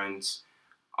 good friends.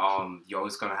 You're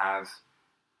always going to have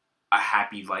a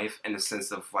happy life in the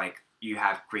sense of like you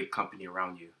have great company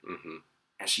around you.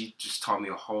 And she just taught me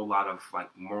a whole lot of like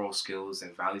moral skills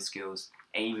and value skills,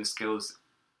 and even skills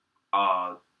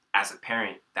as a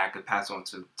parent that I could pass on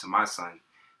to my son.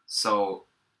 So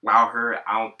without her,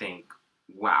 I don't think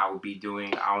what I would be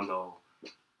doing. I don't know.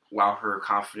 Without her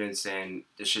confidence and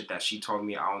the shit that she taught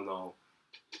me, I don't know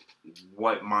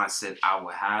what mindset I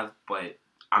would have. But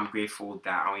I'm grateful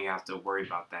that I don't even have to worry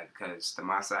about that because the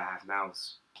mindset I have now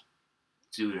is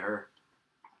due to her.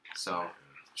 So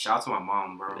shout out to my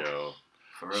mom, bro. Yo,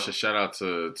 for real. Shout out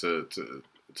to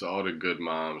all the good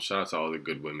moms. Shout out to all the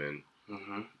good women.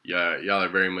 Yeah, y'all are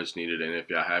very much needed, and if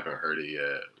y'all haven't heard it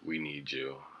yet, we need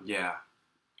you. Yeah.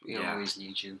 We always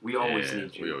need you. We always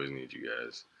need you. We always need you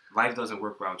guys. Life doesn't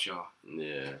work without y'all.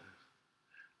 Yeah.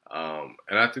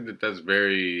 And I think that's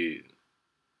very,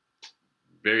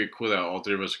 very cool that all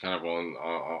 3 of us are kind of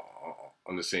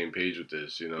on the same page with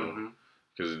this, you know,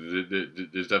 because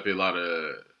there's definitely a lot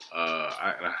of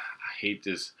I hate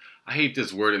this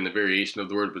word and the variation of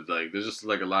the word, but like there's just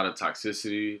like a lot of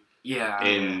toxicity. Yeah.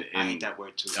 I hate that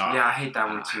word too. Yeah, I hate that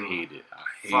word too. I hate it.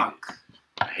 Fuck.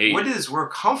 I hate Where did this word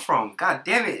come from? God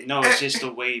damn it. No, it's just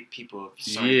the way people have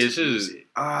started to use it.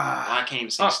 Well, I can't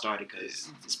even say started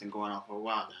because it's been going on for a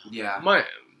while now. Yeah. Might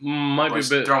be a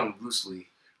bit thrown loosely.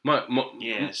 Might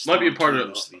be a part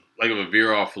of like of a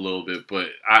veer off a little bit, but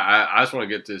I just want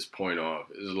to get this point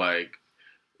off. Is like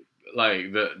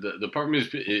the part of me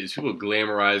is people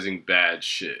glamorizing bad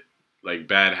shit. Like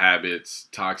bad habits,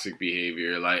 toxic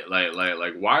behavior, like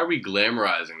why are we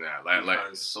glamorizing that?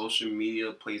 Because social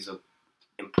media plays a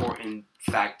important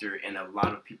factor in a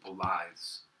lot of people's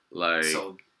lives. Like,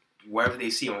 so whatever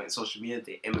they see on social media,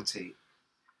 they imitate.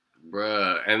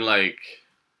 Bruh, and like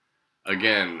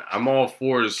again, I'm all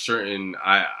for certain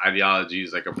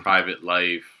ideologies, like a private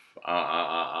life.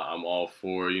 I'm all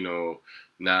for, you know,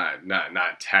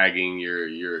 not tagging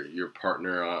your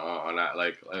partner on that.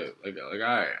 Like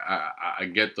I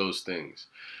get those things,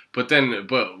 but then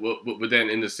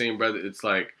in the same breath, it's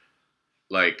like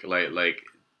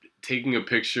taking a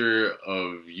picture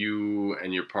of you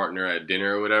and your partner at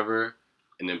dinner or whatever,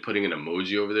 and then putting an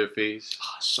emoji over their face.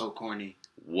 Oh, so corny.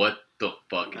 What the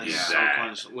fuck is that?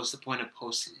 Corny. So what's the point of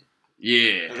posting it?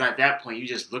 Yeah. Because at that point, you're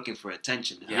just looking for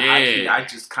attention. Yeah. I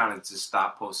just kind of just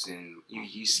stopped posting. You're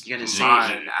gonna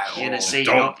say you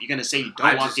don't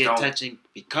want the attention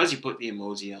because you put the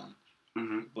emoji on.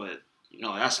 But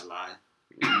that's a lie.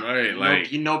 Right.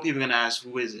 You know people are gonna ask,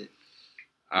 who is it?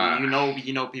 You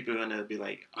know people are gonna be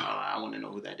like, oh, I want to know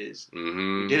who that is.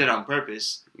 You did it on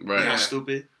purpose. Right. You're not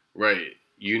stupid. Right.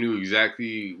 You knew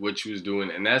exactly what you was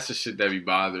doing, and that's the shit that be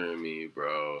bothering me,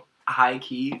 bro. High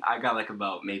key, I got like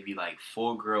about maybe like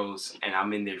 4 girls, and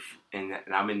I'm in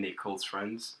their close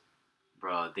friends,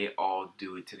 bro. They all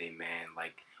do it to their man.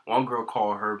 Like one girl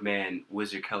called her man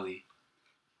Wizard Kelly.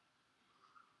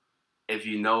 If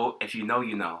you know,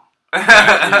 you know. And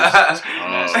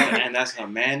that's her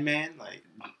man. Like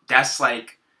that's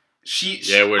like she.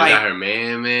 Yeah, where's like, that her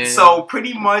man? So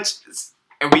pretty much,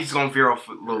 and we just gonna veer off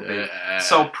a little bit.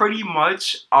 So pretty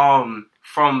much,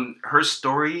 from her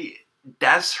story,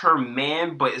 that's her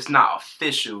man, but it's not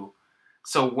official.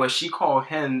 So what she called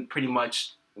him pretty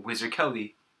much Wizard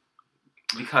Kelly.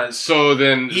 Because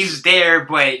he's there,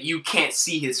 but you can't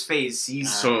see his face.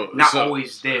 He's not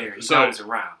always there. He's always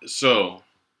around. So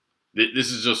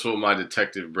this is just what my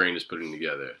detective brain is putting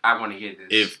together. I want to hear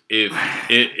this.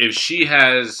 If she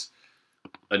has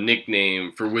a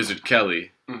nickname for Wizard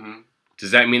Kelly,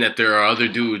 does that mean that there are other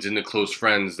dudes in the close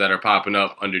friends that are popping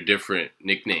up under different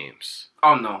nicknames?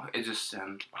 Oh no, it's just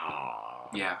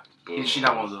yeah. She's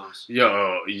not one of those.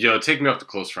 Yo, take me off the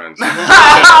close friends.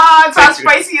 It's not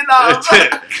spicy enough.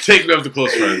 Take me off the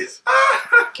close friends.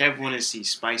 Kev want to see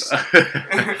spicy.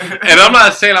 And I'm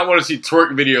not saying I want to see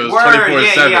twerk videos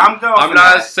 24/7. Yeah, I'm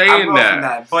not saying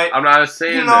that. But I'm not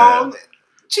saying that.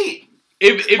 cheat.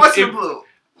 If What's the blue?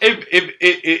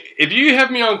 if you have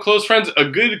me on close friends, a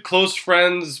good close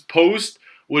friends post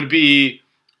would be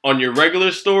on your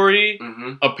regular story,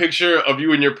 a picture of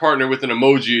you and your partner with an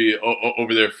emoji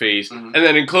over their face, and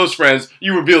then in close friends,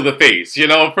 you reveal the face. You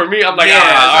know, for me, I'm like, all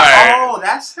right. Oh,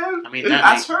 that's him. I mean,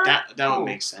 that's her. That would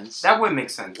make sense. That would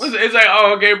make sense. It's like,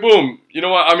 oh, okay, boom. You know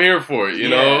what? I'm here for it. You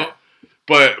know.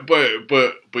 But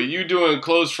you doing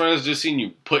close friends, just seeing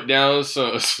you put down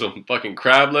some fucking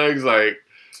crab legs, like,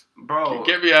 bro,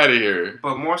 get me out of here.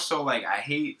 But more so, like, I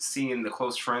hate seeing the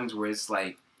close friends where it's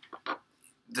like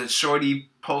the shorty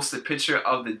posts a picture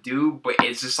of the dude, but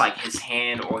it's just like his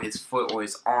hand or his foot or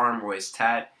his arm or his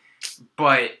tat.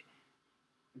 But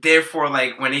therefore,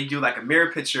 like, when they do like a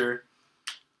mirror picture,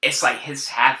 it's like his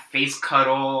half face cut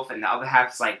off and the other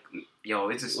half's like, yo,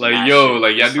 it's just like, yo,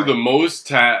 like, y'all do the most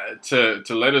to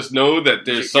let us know that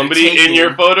there's somebody in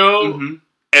your photo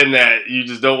and that you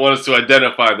just don't want us to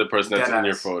identify the person that's in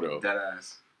your photo.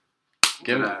 Deadass.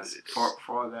 For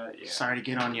all that, yeah. Sorry to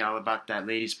get on y'all about that,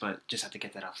 ladies, but just have to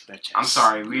get that off that chest. I'm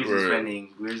sorry, we were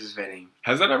just venting.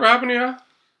 Has that ever happened to y'all?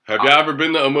 Have y'all ever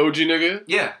been the emoji nigga?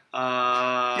 Yeah.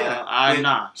 I'm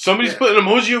not. Somebody's put an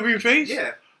emoji over your face?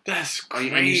 Yeah. That's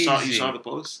crazy. And you saw the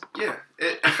post? Yeah.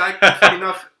 In fact, funny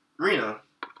enough, Rena,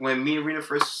 when me and Rena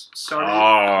first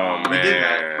started, we did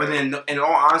that. But then, in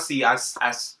all honesty,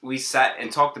 as we sat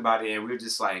and talked about it, and we were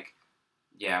just like,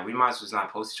 yeah, we might as well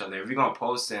not post each other. If we're going to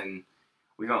post, then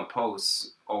we're going to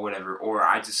post or whatever. Or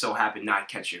I just so happen not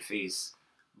catch your face.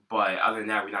 But other than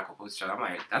that, we're not going to post each other. I'm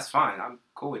like, that's fine. I'm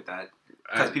cool with that.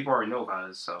 Because people already know about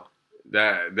it, so.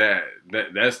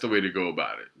 That's the way to go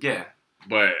about it. Yeah.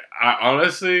 But I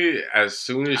honestly, as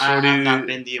soon as Shorty... I have not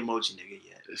been the emoji nigga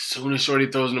yet. As soon as Shorty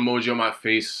throws an emoji on my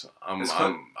face, I'm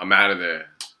out of there.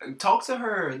 Talk to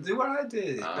her. Do what I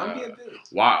did. Don't be a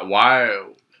bitch. Why?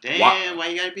 Damn, why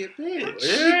you gotta be a bitch?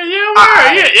 Yeah,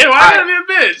 why gotta be a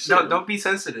bitch? Don't be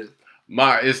sensitive.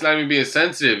 It's not even being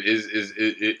sensitive.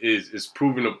 Is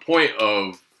proving a point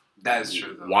of... That is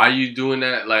true, though. Why you doing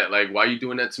that? Like, why you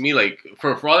doing that to me? Like,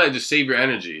 for all that, just save your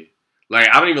energy. Like,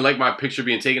 I don't even like my picture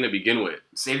being taken to begin with.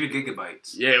 Save your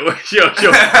gigabytes. Yeah, yo,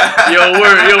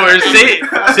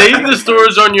 save the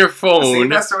storage on your phone. Save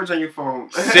that storage on your phone.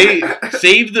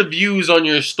 save the views on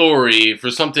your story for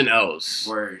something else.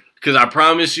 Word. Because I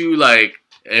promise you, like,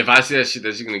 if I say that shit,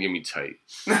 that's gonna get me tight.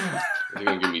 It's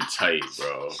gonna get me tight,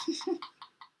 bro. He's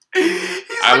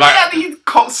looking at these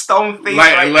cold stone face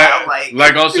now,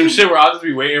 like on some shit where I'll just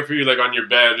be waiting for you, like, on your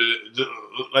bed, just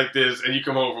like this, and you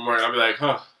come home from work, I'll be like,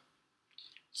 huh.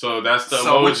 So that's the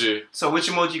emoji. So which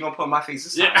emoji you gonna put on my face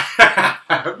this time?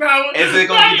 No, is it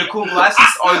gonna be the cool glasses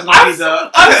or is it gonna be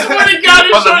the? I swear to God,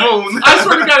 on the moon. I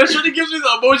swear to God, if Shorty gives me the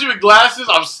emoji with glasses,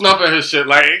 I'm snuffing her shit.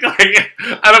 Like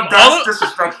out of that's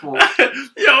disrespectful.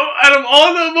 Yo, out of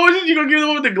all the emojis, you gonna give the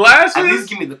one with the glasses? At least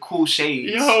give me the cool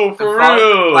shades. Yo, for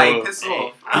real. Like, piss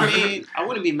off. I mean, I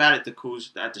wouldn't be mad at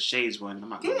the shades one. I'm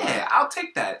not gonna lie. I'll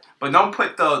take that. But don't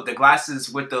put the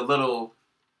glasses with the little.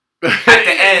 At the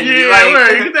end,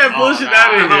 get that bullshit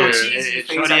out of here. If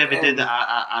Shorty ever did that,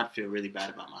 I'd feel really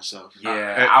bad about myself.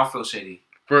 Yeah, I'll feel shitty.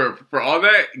 For all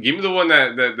that, give me the one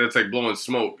that's like blowing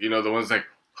smoke. You know, the one's like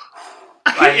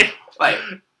yeah, like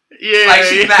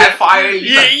she's mad fire.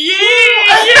 Yeah, give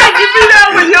me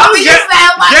that one, yo.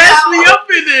 Gas me up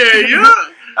in there, yo.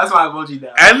 That's my emoji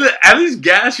now. At least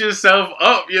gas yourself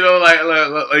up, you know, like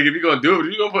if you're gonna do it,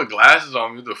 if you're gonna put glasses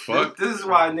on, what the fuck? This is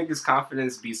why niggas'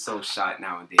 confidence be so shot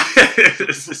nowadays.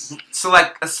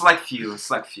 select few.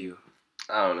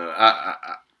 I don't know.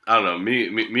 I don't know.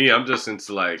 Me, I'm just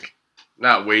into like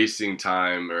not wasting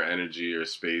time or energy or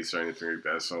space or anything like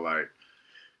that. So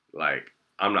like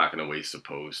I'm not gonna waste a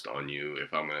post on you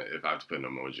if I have to put an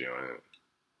emoji on it.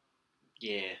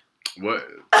 Yeah. What?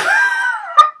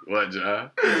 What,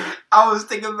 John? I was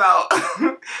thinking about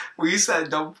when you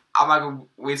said I'm not gonna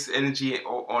waste energy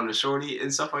on the shorty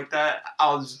and stuff like that.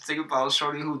 I was thinking about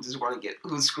shorty who just want to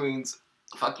who screams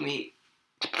 "fuck me."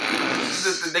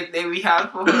 the nickname we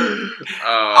have for her.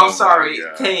 I'm sorry,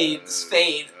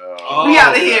 Spade. We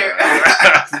out of here.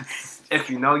 If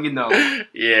you know, you know.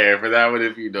 Yeah, for that one,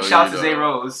 if you know, shout you out to Zay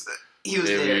Rose. He was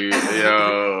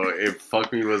there. If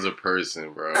fuck me was a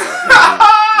person, bro.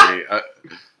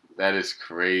 That is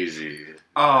crazy.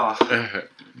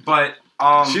 But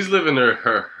she's living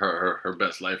her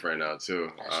best life right now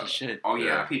too. Shit. Oh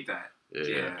yeah, I peeped that.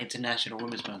 Yeah. International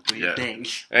Women's Month. Do your thing.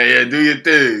 Hey, yeah, do your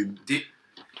thing.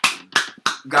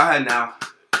 Go ahead now.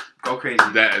 Go crazy.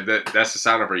 That's the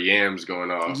sound of her yams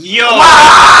going off. Yo.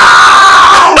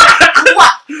 Wow!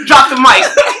 What? Drop the mic.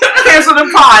 Cancel the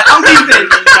pod. I'm leaving.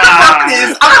 Fuck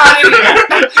this. I'm out of here.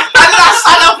 I did not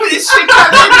sign up for this shit.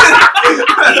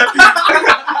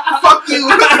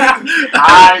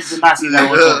 did not see that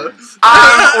one coming.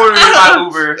 I'm ordering my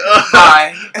Uber.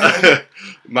 Bye.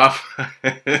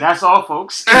 That's all,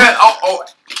 folks.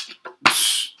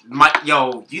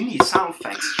 Yo, you need sound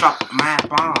effects. Drop mad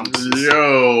bombs.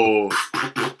 Yo.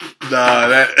 Nah,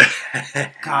 that.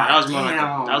 God, that was more like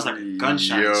a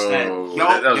gunshot instead.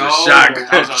 That was a shotgun.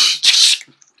 That was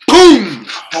boom!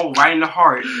 Oh, right in the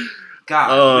heart.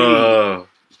 God.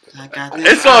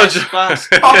 It's all just. Fuck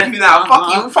you now.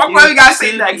 Fuck you. Fuck what you gotta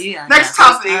say next. Next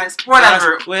topic.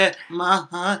 Whatever. Where my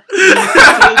heart used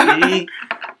to be.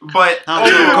 But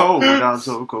I'm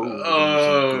so cold.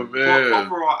 Oh man.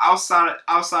 Overall,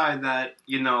 outside that,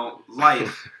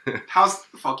 life.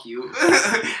 Fuck you.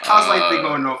 How's life been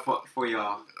going on for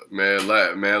y'all? Man,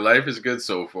 life is good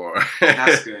so far.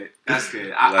 That's good.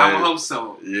 I would hope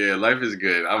so. Yeah, life is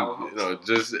good. I'm,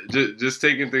 just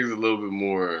taking things a little bit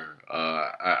more.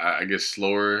 I guess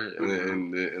slower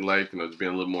in life. Just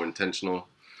being a little more intentional.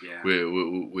 Yeah.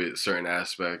 With certain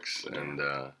aspects and.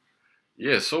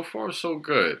 Yeah, so far so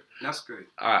good. That's good.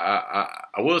 I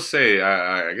will say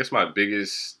I guess my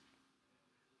biggest,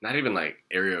 not even like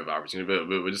area of opportunity,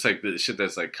 but just like the shit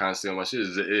that's like constantly on my shit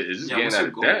is just getting out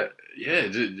of debt. Yeah,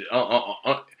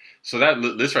 so that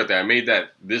list right there, I made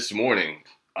that this morning.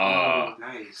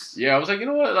 Nice. Yeah, I was like, you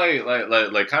know what,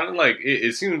 like kind of like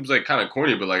it seems like kind of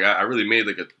corny, but like I really made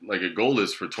like a goal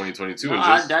list for 2022. No,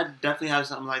 I definitely have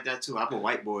something like that too. I have a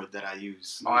whiteboard that I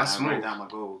use. Oh, that's I write down my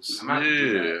goals.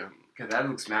 Yeah. Cause that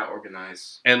looks mad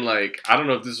organized. And like, I don't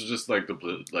know if this was just like the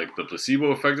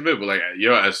placebo effect of it, but like,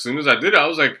 as soon as I did it, I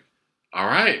was like, all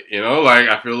right, like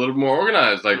I feel a little more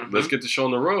organized. Like, let's get the show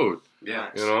on the road. Yeah.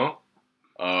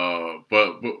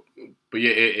 But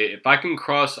yeah, if I can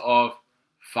cross off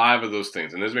 5 of those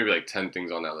things, and there's maybe like 10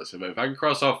 things on that list. If I can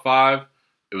cross off 5,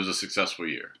 it was a successful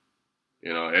year.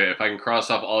 If I can cross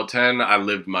off all 10, I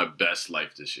lived my best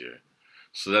life this year.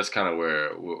 So that's kind of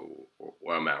where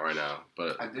I'm at right now.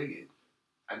 But I dig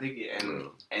it,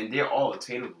 and they're all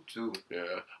attainable too.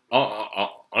 Yeah.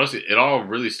 Honestly, it all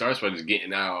really starts by just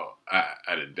getting out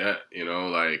of debt.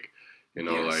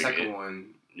 The second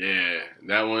one. Yeah,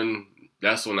 that one.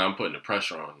 That's when I'm putting the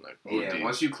pressure on. Like, yeah,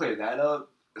 once you clear that up,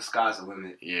 the sky's the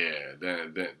limit. Yeah,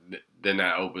 then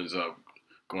that opens up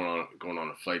going on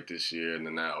a flight this year, and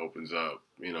then that opens up,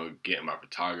 getting my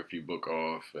photography book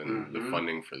off and the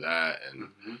funding for that,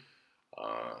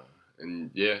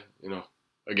 and yeah,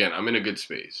 again, I'm in a good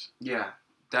space. Yeah,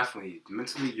 definitely.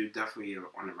 Mentally, you're definitely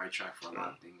on the right track for a lot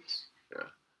of things. Yeah.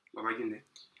 What about you, Nick?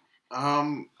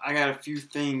 I got a few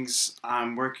things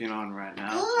I'm working on right now.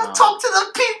 Talk to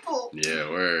the people. Yeah,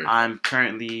 word. I'm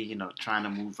currently, trying to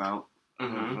move out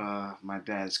of my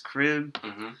dad's crib.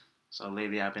 So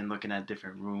lately, I've been looking at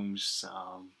different rooms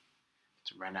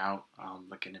to rent out.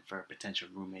 Looking for potential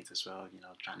roommates as well.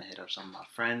 Trying to hit up some of my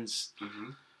friends.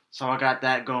 So I got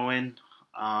that going.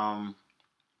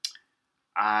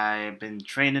 I've been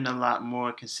training a lot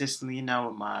more consistently now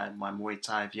with my Muay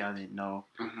Thai. If y'all didn't know,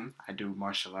 I do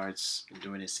martial arts. Been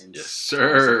doing it since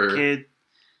I was a kid.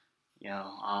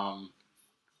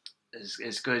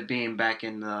 It's good being back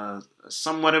in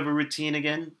somewhat of a routine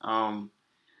again.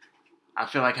 I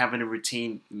feel like having a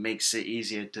routine makes it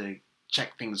easier to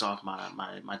check things off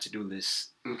my to-do list.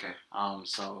 Okay.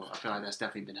 So I feel like that's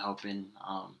definitely been helping.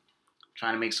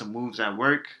 Trying to make some moves at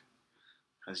work.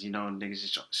 Because, niggas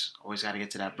just always got to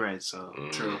get to that bread. So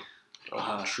True.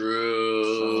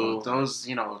 True. So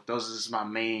those is my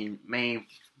main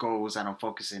goals that I'm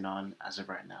focusing on as of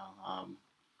right now.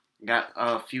 Got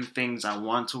a few things I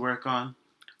want to work on,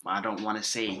 but I don't want to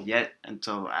say it yet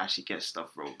until I actually get stuff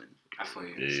rolling. I feel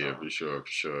you. Yeah, for sure.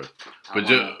 But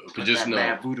just know,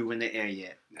 bad voodoo in the air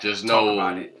yet. Just know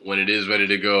when it is ready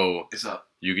to go. It's up.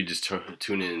 You can just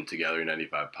tune in to Gallery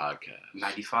 95 podcast.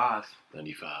 95.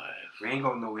 We ain't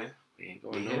going nowhere.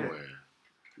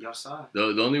 You outside. The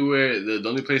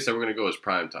only place that we're gonna go is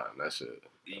prime time. That's it.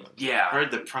 Yeah.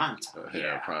 Heard the prime time.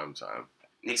 Yeah, prime time.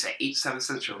 Nick's at 8-7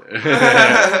 Central.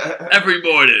 Every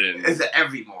morning. It's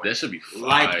every morning. That should be fire.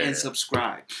 Like and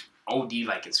subscribe. OD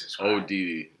like and subscribe.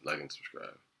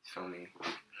 Feel me?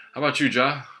 How about you,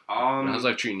 Ja? How's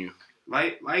life treating you?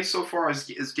 Life so far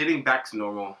is getting back to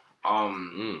normal.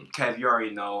 Kev, you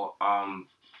already know.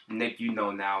 Nick, you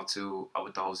know now too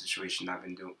with the whole situation I've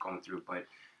been going through. But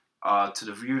to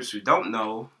the viewers who don't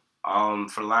know,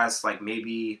 for the last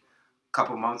maybe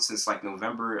couple months since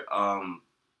November,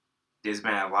 there's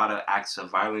been a lot of acts of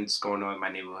violence going on in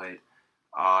my neighborhood.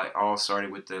 It all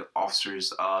started with the officers,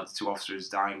 the 2 officers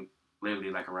dying literally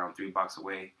around 3 blocks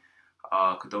away.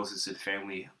 Condolences to the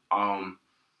family. That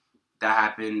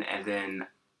happened, and then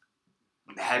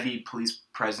heavy police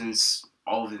presence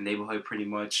all over the neighborhood pretty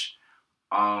much.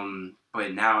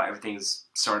 But now everything's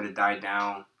starting to die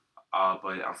down.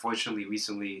 But unfortunately,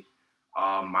 recently,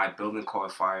 my building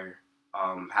caught fire.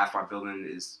 Half my building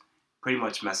is pretty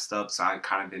much messed up, so I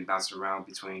kind of been bouncing around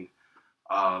between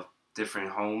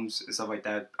different homes and stuff like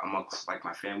that amongst like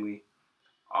my family.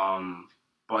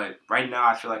 But right now,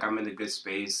 I feel like I'm in a good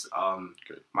space.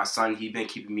 My son, he been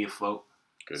keeping me afloat.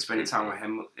 Spending time with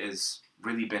him has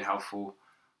really been helpful.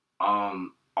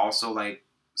 Also, like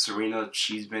Serena,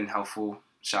 she's been helpful.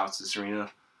 Shout out to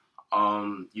Serena.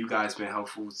 You guys been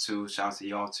helpful too. Shout out to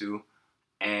y'all too.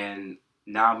 And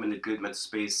now I'm in a good mental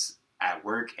space at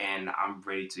work, and I'm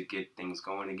ready to get things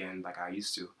going again like I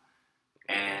used to.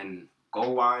 And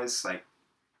goal wise, like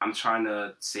I'm trying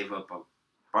to save up a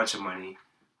bunch of money.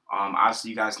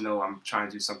 Obviously, you guys know I'm trying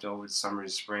to do something over the summer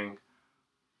and spring.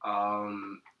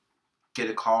 Get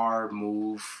a car,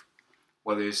 move,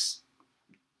 whether it's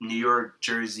New York,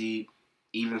 Jersey,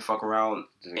 even fuck around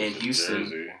in Houston.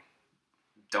 Jersey.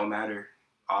 Don't matter.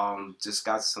 Just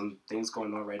got some things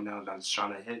going on right now that I'm just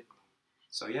trying to hit.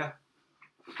 So yeah.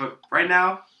 But right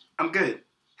now, I'm good.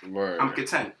 Word. I'm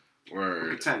content. Word.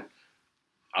 I'm content.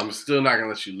 I'm still not gonna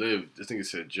let you live. This nigga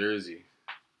said Jersey.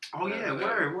 Oh yeah,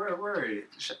 word.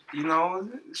 You know,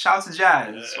 shout out to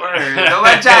Jazz. Word. Don't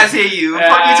let Jazz hear you. What the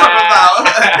fuck you talking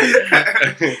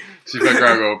about? She fucking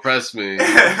gonna oppress me.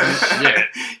 Shit.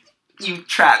 You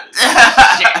trapped.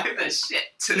 Shit.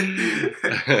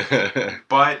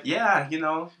 But yeah, you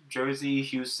know, Jersey,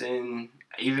 Houston,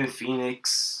 even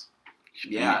Phoenix.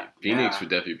 Yeah, Phoenix would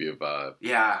definitely be a vibe.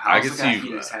 Yeah, I can see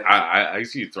you. I can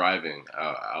see you thriving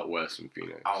out west in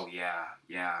Phoenix. Oh yeah.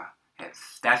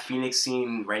 That Phoenix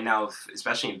scene right now,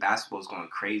 especially in basketball, is going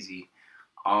crazy.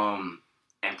 And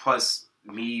plus,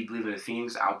 me living in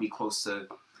Phoenix, I'll be close to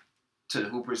the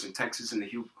Hoopers in Texas and the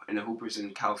Hoopers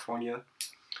in California.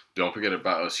 Don't forget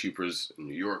about us Hoopers in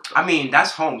New York, though. I mean,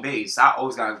 that's home base. I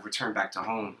always got to return back to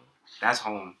home. That's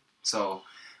home. So,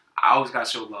 I always got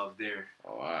to show love there.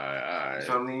 Oh, alright. You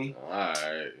feel me?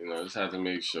 Alright. You know, just have to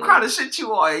make sure. What kind of shit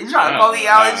you on? You trying to call me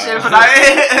out and shit for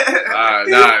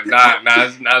that? Nah.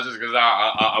 It's not just because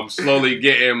I'm slowly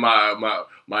getting my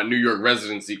New York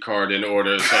residency card in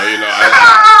order. So, you know,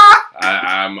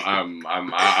 I'm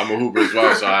a Hooper as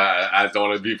well, so I don't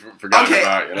want to be forgotten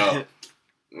about, you know.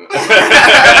 I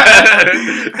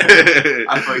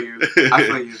feel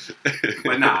you.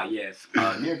 But nah, yeah.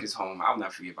 New York is home. I'll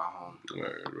never forget about home.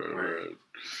 Right.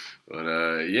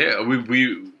 But yeah,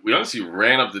 we honestly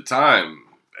ran up the time.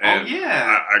 And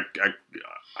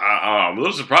I'm a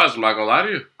little surprised. I'm not gonna lie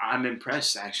to you. I'm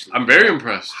impressed, actually. I'm very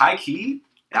impressed. High key.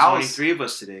 There's only 3 of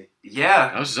us today. Yeah.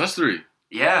 That was us 3.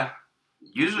 Yeah.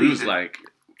 Usually it was like.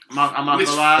 I'm not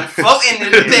gonna lie. Floating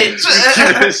in the bitch.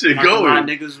 That shit going.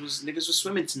 Niggas was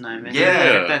swimming tonight, man.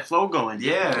 Yeah. Kept that flow going.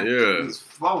 Yeah. It was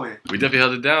flowing. We definitely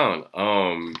held it down.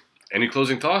 Any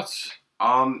closing thoughts?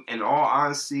 In all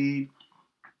honesty,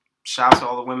 shout out to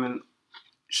all the women.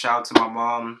 Shout out to my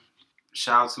mom.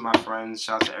 Shout out to my friends.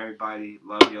 Shout out to everybody.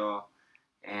 Love y'all.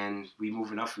 And we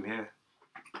moving up from here.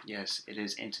 Yes, it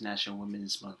is International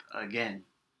Women's Month again.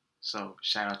 So,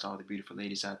 shout out to all the beautiful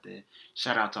ladies out there.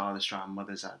 Shout out to all the strong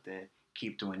mothers out there.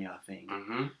 Keep doing your thing.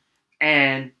 Mm-hmm.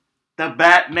 And the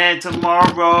Batman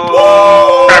tomorrow.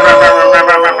 Whoa!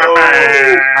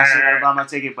 I still gotta buy my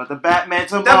ticket, but the Batman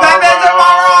tomorrow.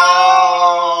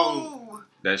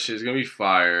 That shit's gonna be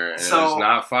fire. And if it's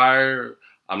not fire,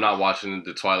 I'm not watching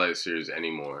the Twilight series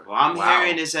anymore. Well, I'm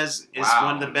hearing this as it's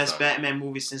one of the best Batman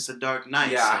movies since The Dark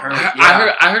Knight.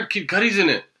 Yeah, I heard Kid Cudi's in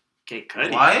it. Kid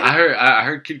Cudi. What? I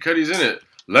heard Kid Cudi's in it.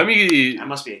 That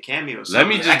must be a cameo. Let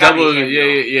me just double.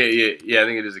 Yeah. I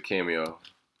think it is a cameo.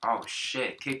 Oh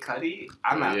shit, Kid Cudi.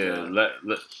 I'm not.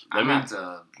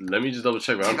 Let me just double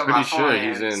check. But I'm pretty sure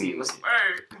he's in.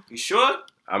 You sure?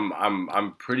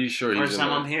 I'm pretty sure he's in. First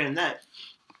time I'm hearing that.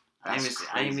 I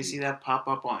didn't even see that pop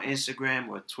up on Instagram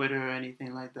or Twitter or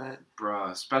anything like that. Bruh,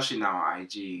 especially now on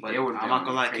IG. But I'm not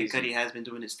gonna lie, Kid Cudi has been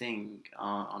doing his thing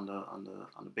on the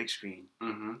big screen.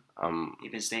 Mm-hmm.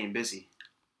 He's been staying busy.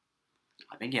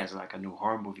 I think he has like a new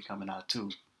horror movie coming out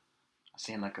too. I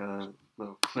seen like a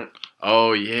little clip.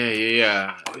 Oh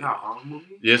yeah. Oh, you got a horror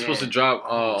movie? Yeah, it's supposed to drop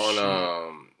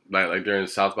on like during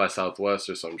South by Southwest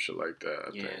or some shit like that.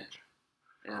 I think.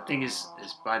 And I think it's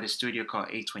by the studio called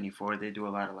A24. They do a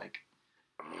lot of like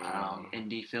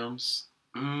indie films.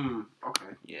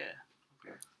 Okay. Yeah.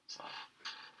 Okay. So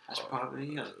that's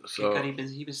probably So he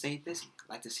been staying busy.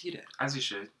 I like to see that. As you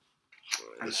should.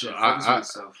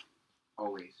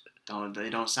 Always. They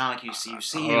don't sound like you see what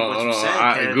you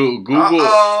said.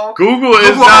 Google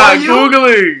is not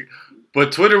Googling.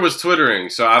 But Twitter was twittering,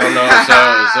 so I don't know.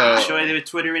 So sure they were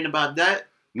twittering about that.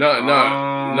 No.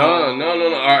 All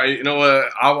right, you know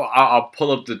what? I'll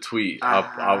pull up the tweet.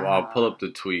 I'll pull up the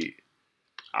tweet.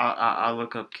 I'll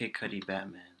look up Kid Cudi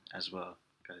Batman as well,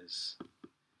 because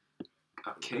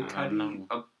Kid Cudi.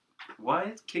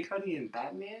 What? Kid Cudi and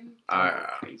Batman?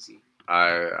 Crazy.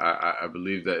 I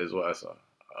believe that is what I saw.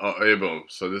 Oh, hey, boom.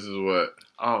 So this is what.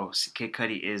 Oh, Kid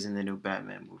Cudi is in the new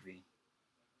Batman movie.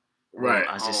 Right.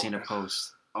 I just seen a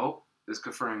post. Oh, it's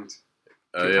confirmed.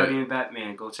 Kid Cudi and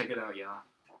Batman. Go check it out, y'all.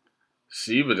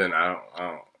 See, but then I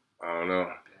don't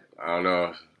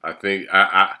know. I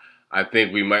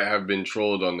think we might have been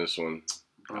trolled on this one.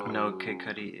 No, Kid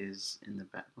Cudi is in the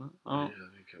Batman. Oh.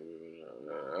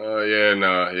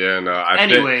 No.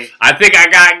 I think I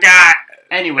got.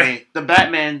 Anyway, the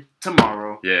Batman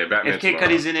tomorrow. Yeah, Batman. If Kid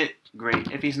Cudi's in it,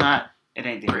 great. If he's not, it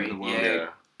ain't the end of the world. Yeah.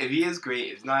 If he is,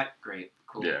 great. If not, great.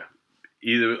 Cool. Yeah.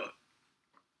 Either.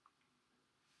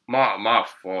 My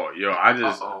fault, yo.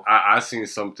 I seen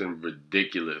something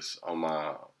ridiculous on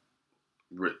my.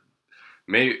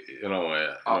 Maybe hold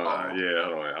on.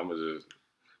 I'm gonna just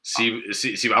see.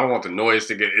 I don't want the noise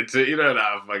to get into.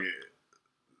 Fuck it.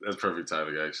 That's perfect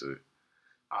timing, actually.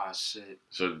 Ah, shit.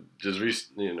 So just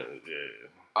yeah.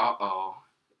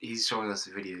 He's showing us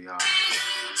the video, y'all.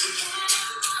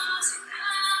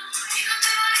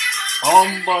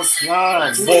 Bomba.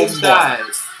 Who's that?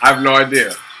 I have no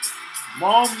idea.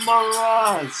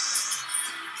 Bomba.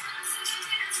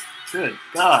 Good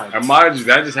God. And mind you,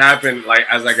 that just happened like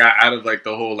as I got out of like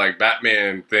the whole like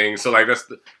Batman thing. So like that's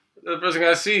the first thing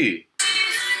I see.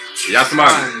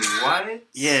 Yasman. What?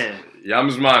 Yeah.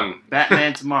 Yamsman.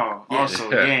 Batman tomorrow. Also,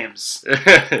 Yams.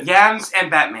 Yams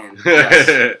and Batman.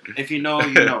 Yes. If you know,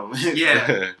 you know.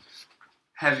 Yeah.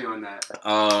 Heavy on that.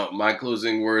 My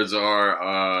closing words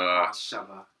are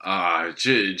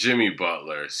Jimmy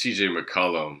Butler, CJ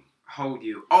McCollum. Hold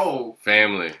you. Oh.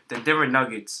 Family. The Denver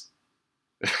Nuggets.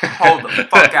 Hold the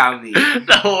fuck out of me.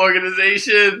 The whole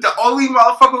organization. The only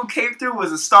motherfucker who came through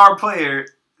was a star player.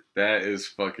 That is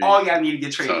fucking. All y'all need to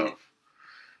get traded. Tough.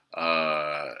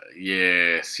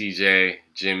 Yeah, CJ,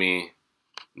 Jimmy,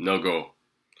 no go.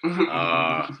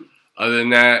 Other than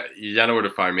that, y'all know where to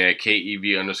find me at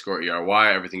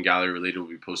KEB_ERY. Everything gallery related will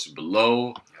be posted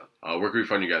below. Where can we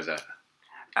find you guys at?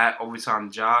 At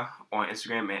Overtime Ja on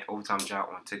Instagram and Overtime Ja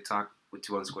on TikTok with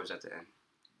 2 underscores at the end.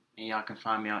 And y'all can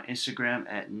find me on Instagram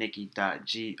at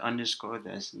Nikki.G_.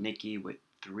 That's Nikki with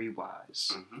 3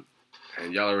 Y's. Mm-hmm.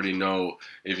 And y'all already know,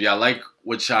 if y'all like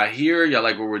what y'all hear, y'all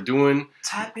like what we're doing,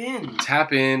 tap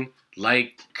in,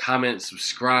 like, comment,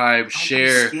 subscribe,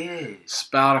 share,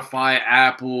 Spotify,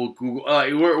 Apple, Google,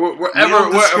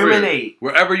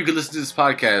 wherever you can listen to this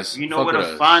podcast. You know where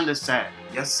to find us at.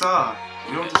 Yes, sir.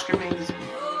 We don't discriminate this.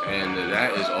 And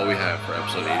that is all we have for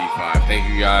episode 85. Thank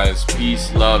you guys.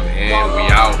 Peace, love, and we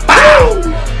out.